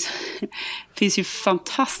 och det finns ju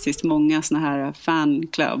fantastiskt många såna här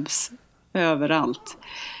fanclubs överallt.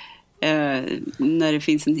 När det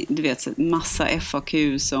finns en massa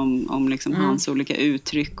FAQs om liksom hans olika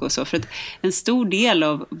uttryck och så. För att en stor del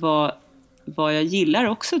av vad jag gillar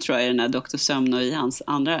också, tror jag, i den här Dr. Sömn och i hans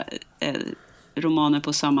andra romaner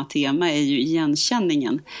på samma tema är ju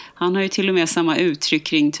igenkänningen. Han har ju till och med samma uttryck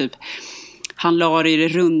kring typ, han la i det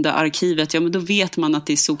runda arkivet. Ja, men då vet man att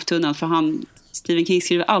det är soptunnan, för Stephen King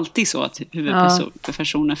skriver alltid så att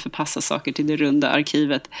huvudpersoner förpassar saker till det runda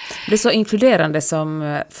arkivet. Det är så inkluderande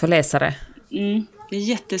som förläsare. Det är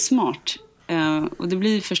jättesmart. Och det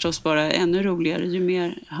blir förstås bara ännu roligare ju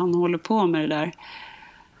mer han håller på med det där.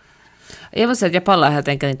 Jag vill säga att jag pallar helt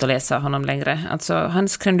enkelt inte att läsa honom längre. Alltså, han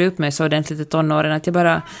skrämde upp mig så ordentligt i tonåren att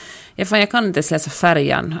jag kan inte läsa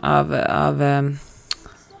Färjan av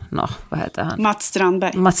vad heter han?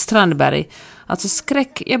 Mats Strandberg. Alltså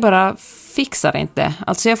skräck, jag bara fixar inte.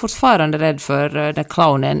 Alltså jag är fortfarande rädd för den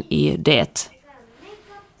clownen i Det.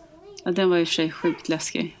 Ja, den var ju för sig sjukt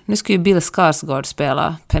läskig. Nu ska ju Bill Skarsgård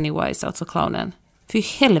spela Pennywise, alltså clownen. Fy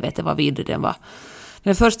helvete vad vidrig den var.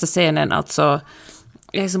 Den första scenen, alltså,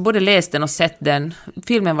 jag har liksom både läst den och sett den.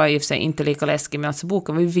 Filmen var ju för sig inte lika läskig, men alltså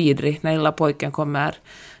boken var ju vidrig. När lilla pojken kommer,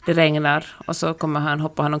 det regnar, och så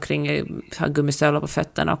hoppar han omkring, har gummistövlar på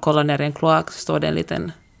fötterna och kollar ner i en kloak, så står det en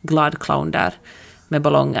liten glad clown där med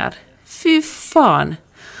ballonger. Fy fan!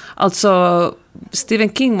 Alltså,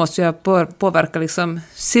 Stephen King måste ju ha påverkat liksom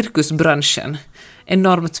cirkusbranschen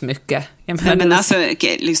enormt mycket. Men alltså,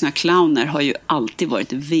 lyssna, clowner har ju alltid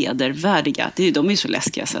varit vedervärdiga. De är ju så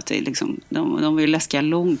läskiga så att det är liksom, de var ju läskiga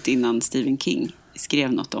långt innan Stephen King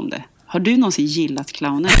skrev något om det. Har du någonsin gillat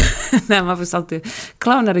clowner? Nej, man får alltid...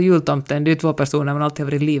 Clowner och jultomten, det är ju två personer man alltid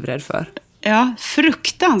har varit livrädd för. Ja,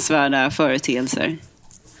 fruktansvärda företeelser.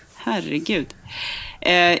 Herregud.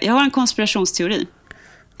 Jag har en konspirationsteori.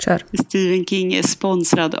 Kör. Stephen King är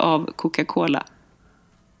sponsrad av Coca-Cola.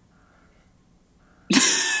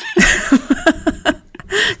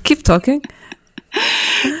 Keep talking.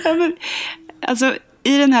 Ja, men, alltså,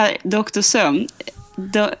 i den här Dr. Sömn,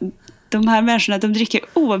 de här människorna, de dricker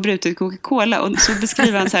oavbrutet Coca-Cola, och så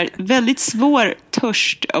beskriver han så här väldigt svår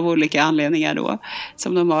törst av olika anledningar då,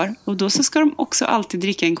 som de har. Och då så ska de också alltid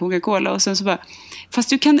dricka en Coca-Cola, och sen så bara,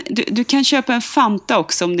 fast du kan köpa en Fanta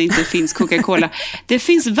också om det inte finns Coca-Cola. Det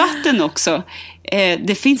finns vatten också.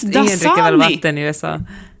 Det finns Dasani. Ingen dricker väl vatten i USA?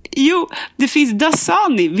 Jo, det finns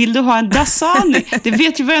Dasani. Vill du ha en Dasani? Det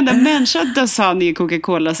vet ju varenda människa att Dasani i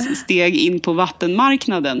Coca-Cola steg in på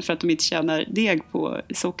vattenmarknaden för att de inte tjänar deg på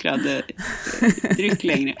sockrad dryck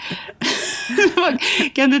längre.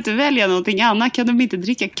 Kan du inte välja någonting annat? Kan de inte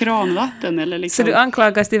dricka kranvatten? Eller liksom? Så du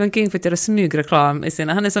anklagar Stephen King för att göra smygreklam i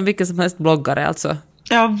sina... Han är som vilken som helst bloggare alltså.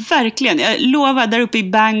 Ja, verkligen. Jag lovar, där uppe i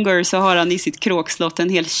Bangor så har han i sitt kråkslott en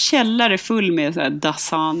hel källare full med så här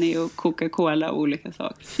Dasani och Coca-Cola och olika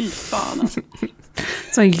saker. Fy fan alltså.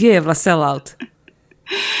 Så en jävla sellout.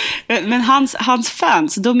 Men hans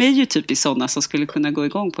fans, de är ju typ i sådana som skulle kunna gå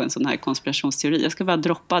igång på en sån här konspirationsteori. Jag ska bara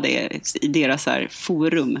droppa det i deras här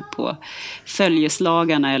forum på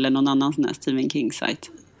Följeslagarna eller någon annan sån här Stephen King-sajt.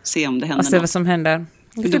 Se om det händer något. Och se vad som händer.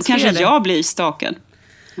 Då kanske jag blir stakad.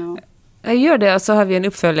 Ja. Jag gör det, och så har vi en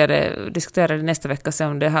uppföljare, diskuterar det nästa vecka, så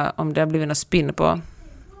om det har blivit något spinn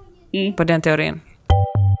på den teorin.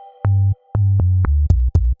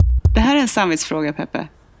 Det här är en samvetsfråga, Peppe.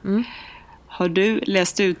 Har du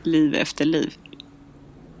läst ut Liv efter liv?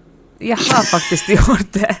 Jag har faktiskt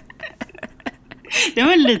gjort det. Det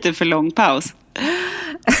var en lite för lång paus.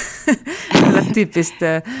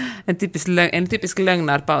 en typisk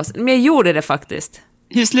lögnarpaus. Men jag gjorde det faktiskt.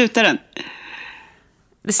 Hur slutar den?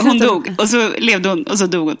 Hon dog, och så levde hon, och så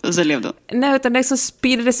dog hon, och så levde hon. Nej, utan det liksom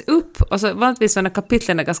speedades upp, och så vanligtvis sådana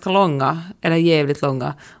kapitlen är ganska långa, eller jävligt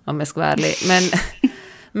långa, om jag ska vara ärlig.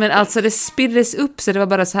 Men alltså det speedades upp, så det var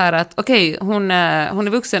bara så här att okej, hon är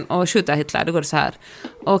vuxen och skjuter Hitler, det går så här.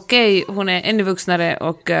 Okej, hon är ännu vuxnare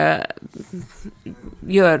och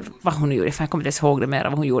gör vad hon gjorde, för jag kommer inte ens ihåg det mer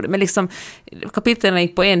vad hon gjorde. Men liksom, kapitlen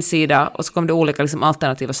gick på en sida, och så kom det olika liksom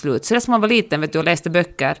alternativa slut. Så det som man var liten, vet du, och läste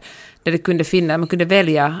böcker där det kunde man kunde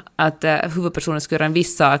välja att huvudpersonen skulle göra en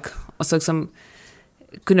viss sak, och så liksom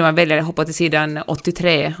kunde man välja att hoppa till sidan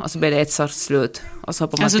 83, och så blev det ett sorts slut. Och så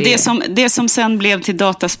man alltså det som sen blev till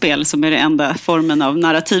dataspel, som är det enda formen av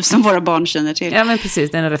narrativ som våra barn känner till. Ja, men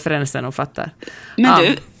precis, den referensen de fattar. Men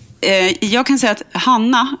du, jag kan säga att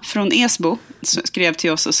Hanna från Esbo skrev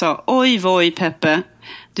till oss och sa: oj voj Peppe,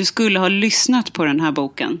 du skulle ha lyssnat på den här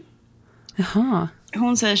boken. Jaha.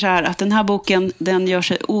 Hon säger så här att den här boken, den gör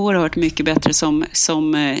sig oerhört mycket bättre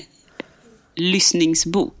som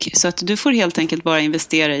lyssningsbok. Så att du får helt enkelt bara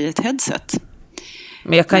investera i ett headset.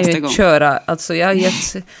 Men jag kan ju inte köra, alltså jag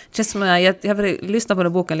har lyssnat på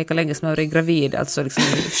den boken lika länge som jag var gravid, alltså liksom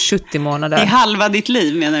 70 månader. I halva ditt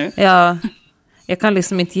liv, menar du? Ja, jag kan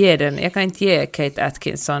liksom inte ge den, jag kan inte ge Kate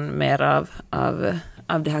Atkinson mer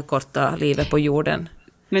av det här korta livet på jorden.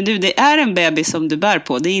 Men du, det är en bebis som du bär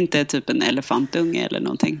på, det är inte typ en elefantunge eller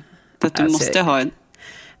någonting. Att du måste ha en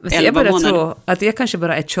 11 månader. Jag börjar tro att jag kanske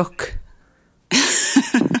bara är tjock.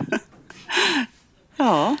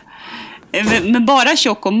 Ja, men bara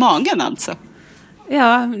tjock om magen alltså.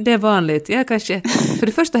 Ja, det är vanligt. Jag kanske, för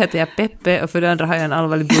det första heter jag Peppe, och för det andra har jag en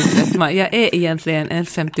allvarlig blodfetma. Jag är egentligen en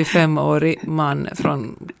 55-årig man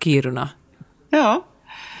från Kiruna. Ja.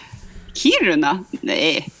 Kiruna?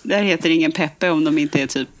 Nej, där heter ingen Peppe om de inte är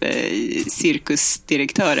typ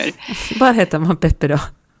cirkusdirektörer. Var heter man Peppe då?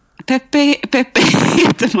 Peppe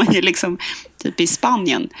heter man ju liksom typ i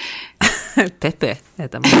Spanien. Peppe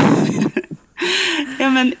heter man. Ja,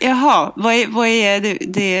 men jaha, vad är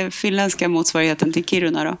det finländska motsvarigheten till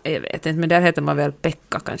Kiruna då? Jag vet inte, men där heter man väl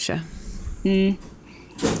Pekka kanske.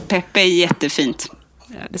 Peppe är jättefint.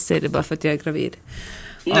 Ja, det säger det bara för att jag är gravid.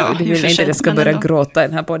 Ja, du vill inte att jag ska börja gråta i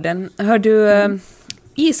den här podden. Hör du,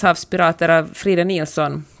 Ishavspirater av Frida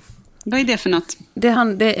Nilsson. Vad är det för något? Det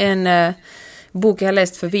är en bok jag har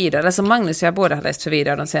läst för vidare. Alltså Magnus och jag båda har läst för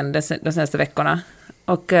vidare de senaste veckorna.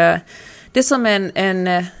 Och det är som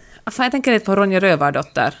jag tänker lite på Ronja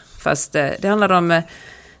Rövardotter. Fast det handlar om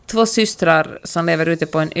 2 systrar som lever ute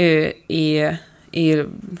på en ö i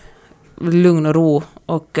lugn och ro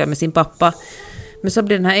och med sin pappa. Men så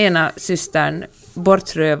blir den här ena systern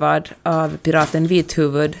bortrövad av piraten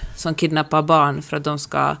Vithuvud som kidnappar barn för att de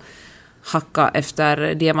ska hacka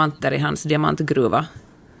efter diamanter i hans diamantgruva.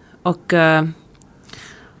 Och en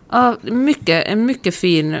mycket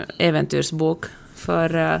fin äventyrsbok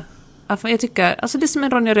för jag tycker, alltså det är som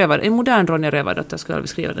en modern Ronja Rövardotter skulle jag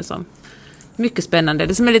beskriva det som. Mycket spännande.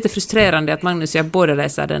 Det som är lite frustrerande är att Magnus och jag båda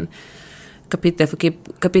läser den kapitel för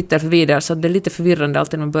kapitel för vidare, så det är lite förvirrande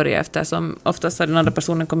alltid när man börjar, eftersom oftast har den andra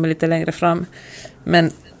personen kommit lite längre fram.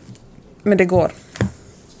 Men det går.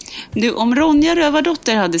 Du, om Ronja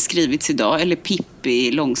Rövardotter hade skrivits idag, eller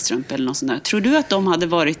Pippi Långstrump eller något sånt där, tror du att de hade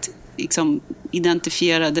varit liksom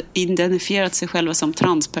identifierat sig själva som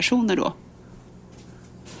transpersoner då?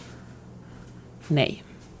 Nej.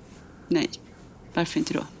 Nej. Varför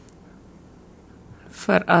inte då?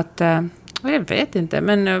 För att, jag vet inte,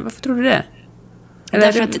 men varför tror du det?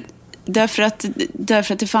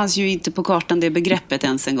 Därför att det fanns ju inte på kartan det begreppet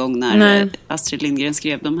ens en gång när Astrid Lindgren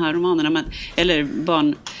skrev de här romanerna.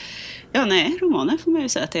 Romaner får man ju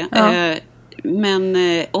säga att det är. Ja. Men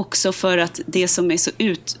också för att det som är så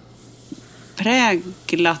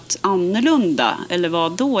utpräglat annorlunda, eller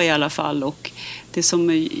vad då i alla fall, och det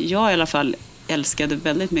som jag i alla fall älskade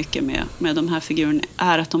väldigt mycket med de här figurerna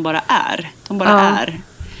är att de bara är.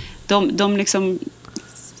 De liksom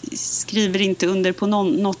skriver inte under på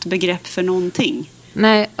något begrepp för någonting.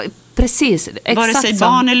 Nej, precis. Exakt. Vare sig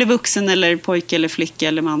barn eller vuxen eller pojke eller flicka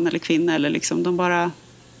eller man eller kvinna eller liksom, de bara...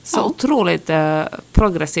 Så otroligt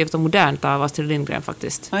progressivt och modernt av Astrid Lindgren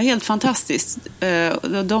faktiskt. Ja, helt fantastiskt.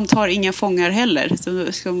 De tar inga fångar heller.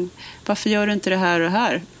 Så, varför gör du inte det här och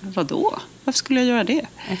här? Vadå? Varför skulle jag göra det?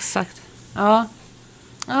 Exakt. Ja,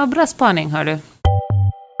 bra spaning hör du.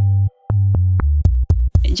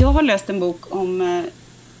 Jag har läst en bok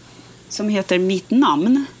som heter Mitt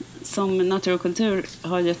namn, som Natur och kultur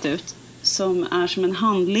har gett ut, som är som en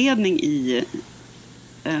handledning i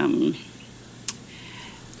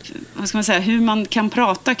vad ska man säga, hur man kan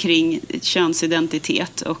prata kring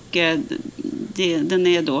könsidentitet, och den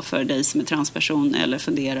är då för dig som är transperson eller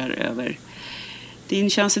funderar över din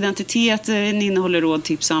könsidentitet. Den innehåller råd,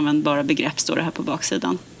 tips och användbara begrepp, står det här på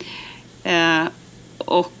baksidan.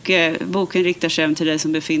 Och boken riktar sig även till dig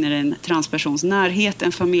som befinner dig i en transpersons närhet,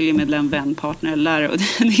 en familjemedlem, vän, partner eller lärare. Och det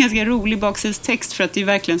är en ganska rolig baksidstext, för att det är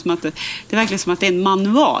verkligen som att det är en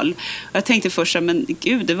manual. Och jag tänkte först, men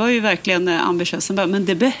gud, det var ju verkligen ambitiöst. Men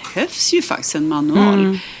det behövs ju faktiskt en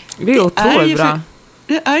manual. Det är otroligt bra.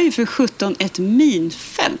 Det är ju för 17 ett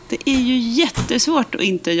minfält. Det är ju jättesvårt att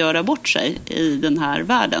inte göra bort sig i den här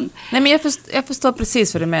världen. Nej, men jag förstår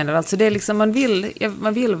precis vad du menar. Alltså det är liksom,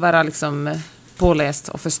 man vill vara liksom påläst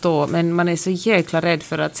och förstå, men man är så jäkla rädd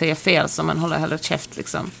för att säga fel, så man håller hellre käft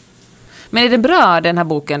liksom. Men är det bra, den här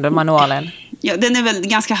boken, den manualen? Ja, den är väl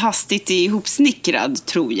ganska hastigt ihopsnickrad,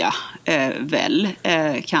 tror jag,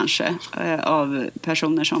 kanske, av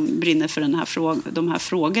personer som brinner för de här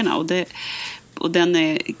frågorna, och den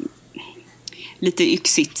är lite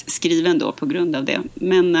yxigt skriven då på grund av det.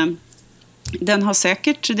 Men den har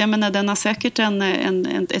säkert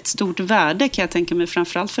ett stort värde, kan jag tänka mig,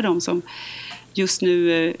 framförallt för dem som just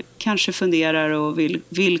nu kanske funderar och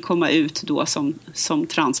vill komma ut då som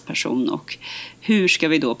transperson, och hur ska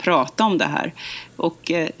vi då prata om det här?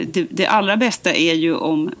 Och det allra bästa är ju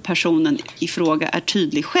om personen i fråga är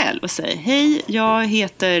tydlig själv och säger: hej, jag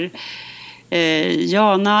heter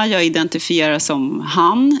Jana, jag identifierar som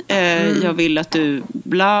han, jag vill att du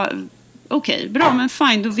okej, bra, men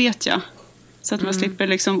fine, då vet jag. Så att man slipper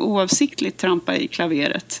liksom oavsiktligt trampa i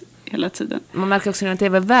klaveret hela tiden. Man märker också inom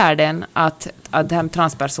TV-världen att det här med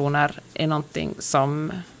transpersoner är någonting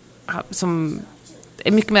som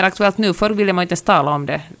är mycket mer aktuellt nu. Förr ville man inte ens tala om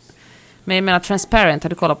det. Men jag menar, Transparent, har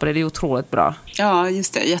du kollat på det? Det är otroligt bra. Ja,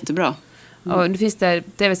 just det. Jättebra. Och nu finns det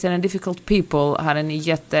TV-serien Difficult People, har en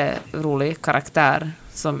jätterolig karaktär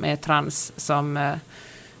som är trans, som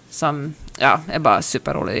är bara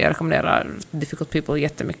superrolig. Jag rekommenderar Difficult People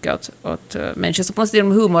jättemycket åt människor som på något sätt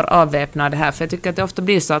genom humor avväpnar det här. För jag tycker att det ofta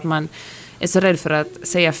blir så att man är så rädd för att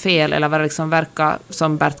säga fel eller verka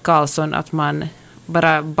som Bert Karlsson, att man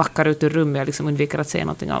bara backar ut ur rummet och liksom undviker att säga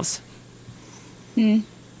någonting alls. Mm.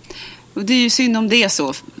 Och det är ju synd om det är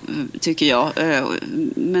så, tycker jag.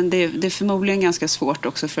 Men det är förmodligen ganska svårt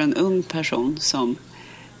också för en ung person som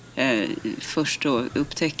först då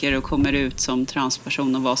upptäcker och kommer ut som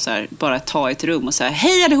transperson och bara ta ett rum och säga: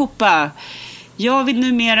 hej allihopa! Jag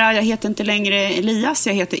heter inte längre Elias,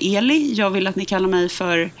 jag heter Eli. Jag vill att ni kallar mig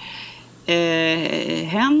för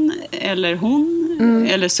hen eller hon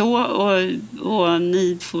eller så, och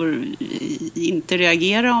ni får inte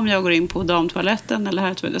reagera om jag går in på damtoaletten eller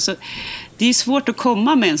här. Alltså, det är svårt att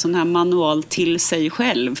komma med en sån här manual till sig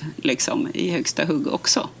själv liksom, i högsta hugg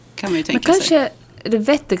också, kan man ju tänka sig. Men kanske det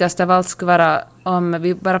vettigaste av allt skulle vara om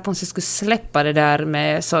vi bara på något sätt skulle släppa det där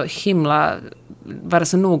med vara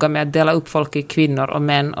så noga med att dela upp folk i kvinnor och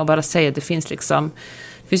män, och bara säga att det finns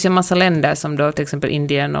ju en massa länder som då till exempel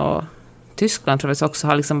Indien och Tyskland tror jag också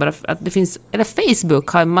har liksom bara att det finns, eller Facebook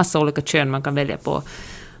har en massa olika kön man kan välja på.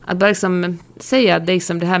 Att bara liksom säga att det,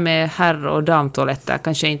 liksom det här med herr- och damtoaletter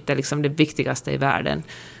kanske inte är liksom det viktigaste i världen.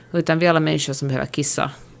 Utan vi alla människor som behöver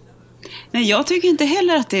kissa. Nej, jag tycker inte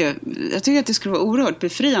heller att jag tycker att det skulle vara oerhört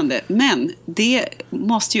befriande. Men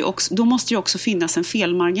då måste ju också finnas en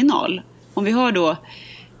felmarginal. Om vi har då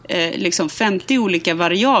liksom 50 olika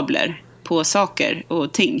variabler på saker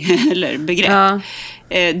och ting eller begrepp.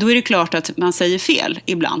 Då är det klart att man säger fel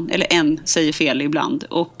ibland. Eller en säger fel ibland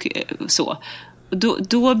och så.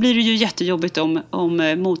 Då blir det ju jättejobbigt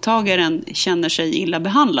om mottagaren känner sig illa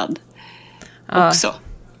behandlad också.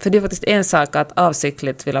 För det är faktiskt en sak att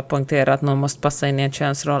avsiktligt vilja poängtera att någon måste passa in i en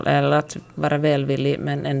könsroll eller att vara välvillig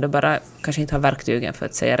men ändå bara kanske inte ha verktygen för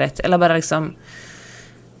att säga rätt. Eller bara liksom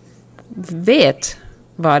vet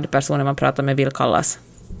vad personen man pratar med vill kallas.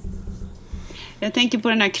 Jag tänker på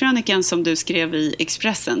den här krönikan som du skrev i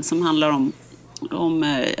Expressen som handlar om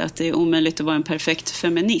att det är omöjligt att vara en perfekt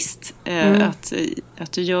feminist.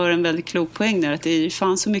 Att du gör en väldigt klok poäng där. Att det är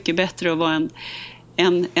fan så mycket bättre att vara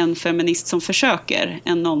en feminist som försöker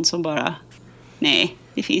än någon som bara nej,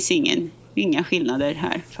 det finns inga skillnader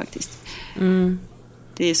här faktiskt.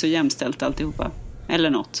 Det är så jämställt alltihopa. Eller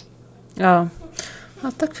något. Ja,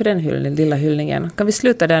 tack för den lilla hyllningen. Kan vi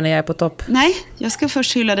sluta där när jag är på topp? Nej, jag ska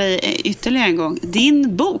först hylla dig ytterligare en gång.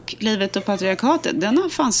 Din bok, Livet och patriarkatet, den har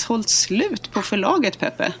fanns hållit slut på förlaget,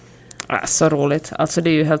 Peppe. Så roligt. Alltså det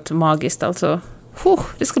är ju helt magiskt. Alltså.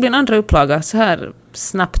 Det ska bli en andra upplaga så här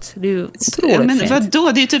snabbt. Det är ju otroligt men fint.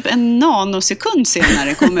 vadå? Det är ju typ en nanosekund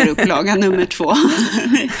senare kommer upplaga nummer 2.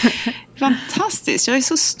 Fantastiskt. Jag är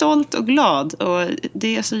så stolt och glad. Och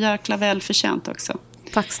det är så jäkla välförtjänt också.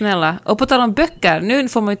 Tack snälla. Och på tal om böcker, nu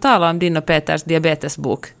får man ju tala om din och Peters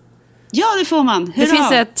diabetesbok. Ja, det får man. Hurra. Det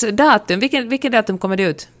finns ett datum. Vilket datum kommer det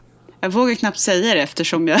ut? Jag vågar knappt säga det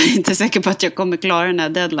eftersom jag inte är säker på att jag kommer klara den här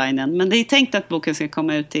deadlinen. Men det är tänkt att boken ska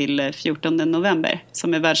komma ut till 14 november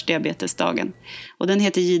som är världsdiabetesdagen. Och den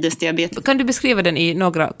heter Gides diabetes. Kan du beskriva den i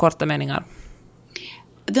några korta meningar?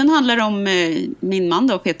 Den handlar om min man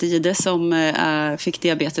då, Peter Gide, som fick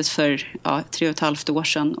diabetes för 3,5 år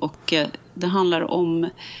sedan. Och det handlar om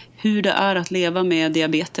hur det är att leva med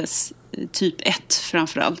diabetes typ 1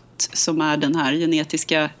 framförallt. Som är den här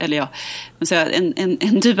genetiska, eller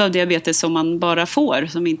en typ av diabetes som man bara får.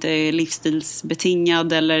 Som inte är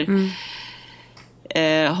livsstilsbetingad eller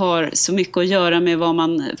har så mycket att göra med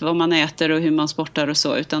vad man äter och hur man sportar och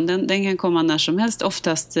så. Utan den kan komma när som helst,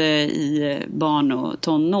 oftast i barndom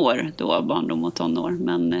och tonår.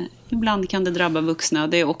 Men ibland kan det drabba vuxna.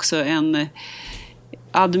 Det är också en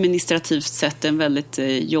administrativt sett en väldigt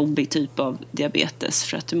jobbig typ av diabetes.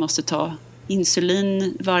 För att du måste ta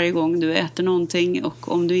insulin varje gång du äter någonting.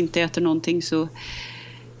 Och om du inte äter någonting så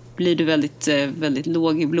blir du väldigt, väldigt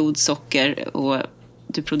låg i blodsocker. Och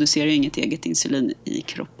du producerar ju inget eget insulin i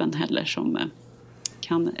kroppen heller som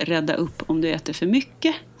kan rädda upp om du äter för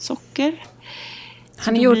mycket socker.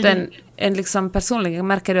 Har ni gjort en liksom personlig,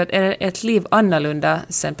 märker du att är ett liv annorlunda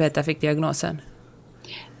sen Peter fick diagnosen?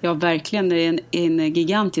 Ja, verkligen. Det är en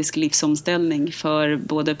gigantisk livsomställning för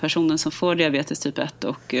både personen som får diabetes typ 1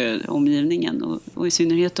 och omgivningen. Och i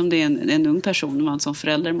synnerhet om det är en ung person, man som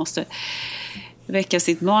förälder måste väcka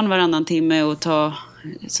sitt barn varannan timme och ta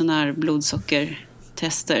sådana här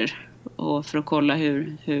blodsockertester och för att kolla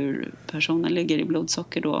hur personen ligger i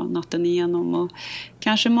blodsocker då natten igenom. Och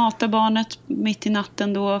kanske mata barnet mitt i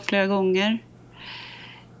natten då flera gånger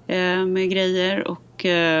med grejer och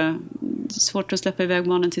svårt att släppa iväg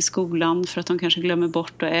barnen till skolan för att de kanske glömmer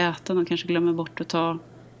bort att äta, de kanske glömmer bort att ta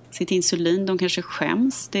sitt insulin, de kanske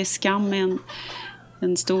skäms. Det är skam med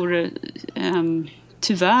en stor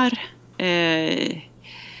tyvärr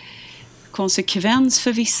konsekvens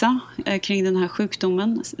för vissa kring den här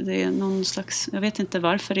sjukdomen. Det är någon slags, jag vet inte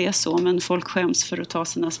varför det är så, men folk skäms för att ta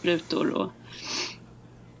sina sprutor och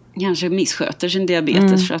kanske missköter sin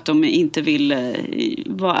diabetes för att de inte vill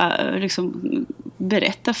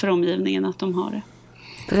berätta för omgivningen att de har det.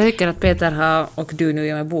 Jag tycker att Peter har, och du nu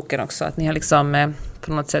gör med boken också, att ni har liksom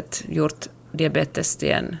på något sätt gjort diabetes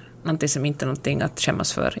till någonting som inte är någonting att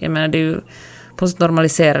skämmas för. Jag menar, det är ju på något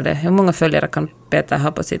normaliserade. Hur många följare kan Peter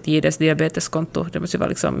ha på sitt Gides diabeteskonto? Det måste ju vara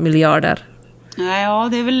liksom miljarder. Ja,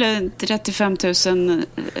 det är väl 35 000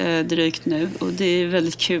 drygt nu. Och det är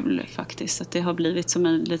väldigt kul faktiskt att det har blivit som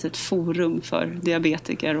ett litet forum för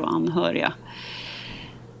diabetiker och anhöriga.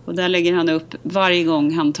 Och där lägger han upp varje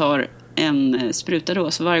gång han tar en spruta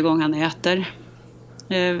då, så varje gång han äter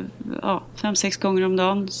 5-6 gånger om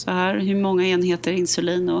dagen så här, hur många enheter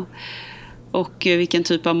insulin och vilken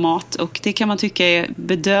typ av mat. Och det kan man tycka är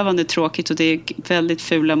bedövande tråkigt och det är väldigt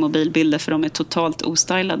fula mobilbilder för de är totalt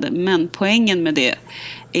ostylade. Men poängen med det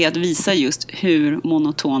är att visa just hur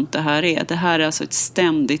monotont det här är. Det här är alltså ett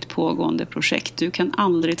ständigt pågående projekt. Du kan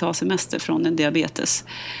aldrig ta semester från en diabetes.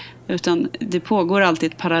 Utan det pågår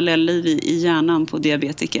alltid ett parallellliv i hjärnan på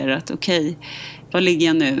diabetiker. Att okej, var ligger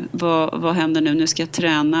jag nu? Vad händer nu? Nu ska jag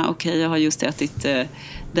träna. Okej, jag har just ätit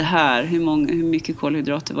det här. Hur mycket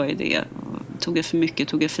kolhydrater var i det? Tog jag för mycket?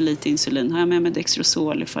 Tog jag för lite insulin? Har jag med mig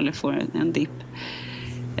Dextrosol ifall jag får en dipp?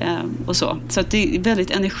 Och så att det är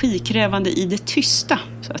väldigt energikrävande i det tysta,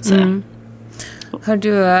 så att säga. Hör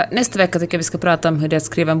du, nästa vecka tycker jag vi ska prata om hur det är att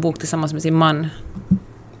skriva en bok tillsammans med sin man.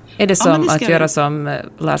 Är det som att göra som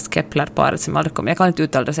Lars Kepler-paret som aldrig kom? Jag kan inte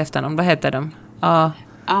uttala deras efternamn. Vad heter de?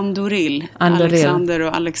 Andoril. Alexander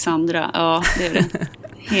och Alexandra. Ja, det är det.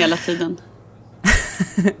 Hela tiden.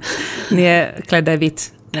 Ni är klädda i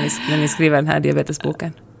vitt när ni skriver den här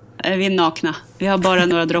diabetesboken. Vi är nakna. Vi har bara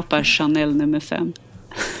några droppar Chanel nummer 5.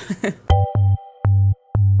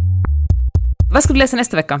 Vad ska du läsa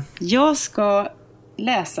nästa vecka? Jag ska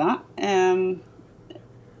läsa...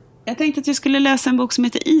 jag tänkte att jag skulle läsa en bok som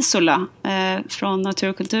heter Isola från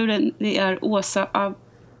Naturkulturen. Det är Åsa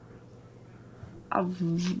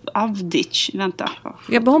Avdic. Vänta.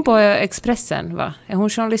 Jobbar hon på Expressen, va? Är hon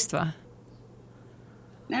journalist, va?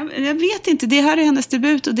 Jag vet inte. Det här är hennes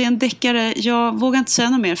debut och det är en deckare. Jag vågar inte säga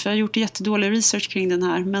något mer för jag har gjort jättedålig research kring den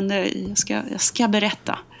här. Men jag ska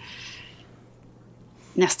berätta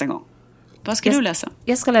nästa gång. Vad ska du läsa?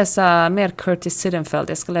 Jag ska läsa mer Curtis Sittenfeld.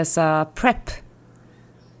 Jag ska läsa Prep.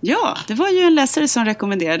 Ja, det var ju en läsare som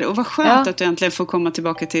rekommenderade. Och vad skönt att du äntligen får komma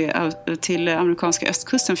tillbaka till amerikanska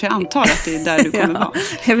östkusten. För jag antar att det är där du kommer vara.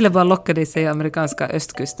 Jag ville bara locka dig att säga amerikanska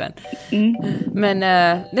östkusten. Men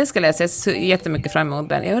den ska läsa. Jag ser jättemycket fram emot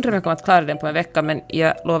den. Jag undrar om jag kommer att klara den på en vecka. Men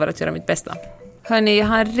jag lovar att göra mitt bästa. Hörni, jag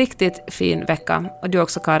har en riktigt fin vecka. Och du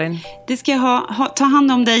också, Karin. Det ska jag ta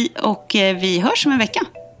hand om dig. Och vi hörs om en vecka.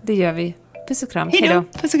 Det gör vi. Puss och kram. Hej då.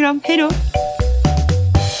 Puss och kram. Hej då.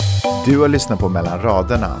 Du har lyssnat på Mellan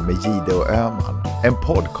raderna med Gide och Öman. En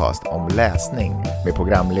podcast om läsning med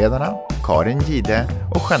programledarna Karin Gide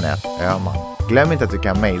och Jeanette Öman. Glöm inte att du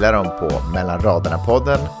kan mejla dem på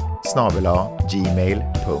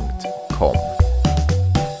mellanraderna@gmail.com.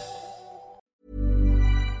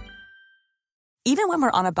 Even when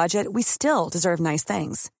we're on a budget, we still deserve nice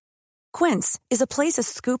things. Quince is a place to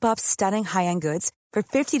scoop up stunning high-end goods for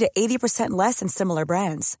 50 to 80% less than similar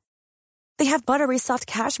brands. They have buttery soft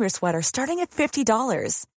cashmere sweaters starting at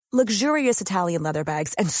 $50, luxurious Italian leather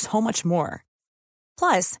bags, and so much more.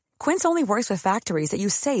 Plus, Quince only works with factories that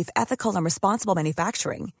use safe, ethical, and responsible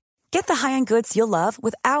manufacturing. Get the high-end goods you'll love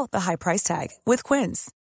without the high price tag with Quince.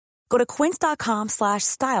 Go to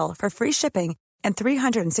quince.com/style for free shipping and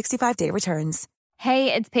 365-day returns.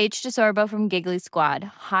 Hey, it's Paige DeSorbo from Giggly Squad.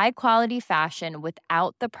 High quality fashion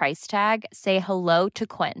without the price tag. Say hello to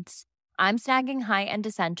Quince. I'm snagging high-end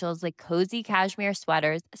essentials like cozy cashmere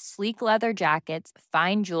sweaters, sleek leather jackets,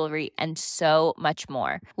 fine jewelry, and so much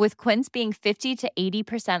more. With Quince being 50 to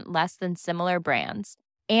 80% less than similar brands.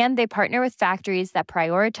 And they partner with factories that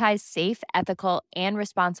prioritize safe, ethical, and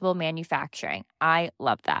responsible manufacturing. I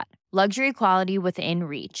love that. Luxury quality within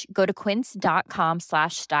reach. Go to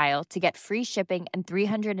quince.com/style to get free shipping and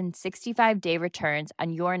 365-day returns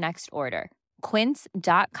on your next order.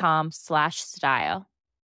 Quince.com/style.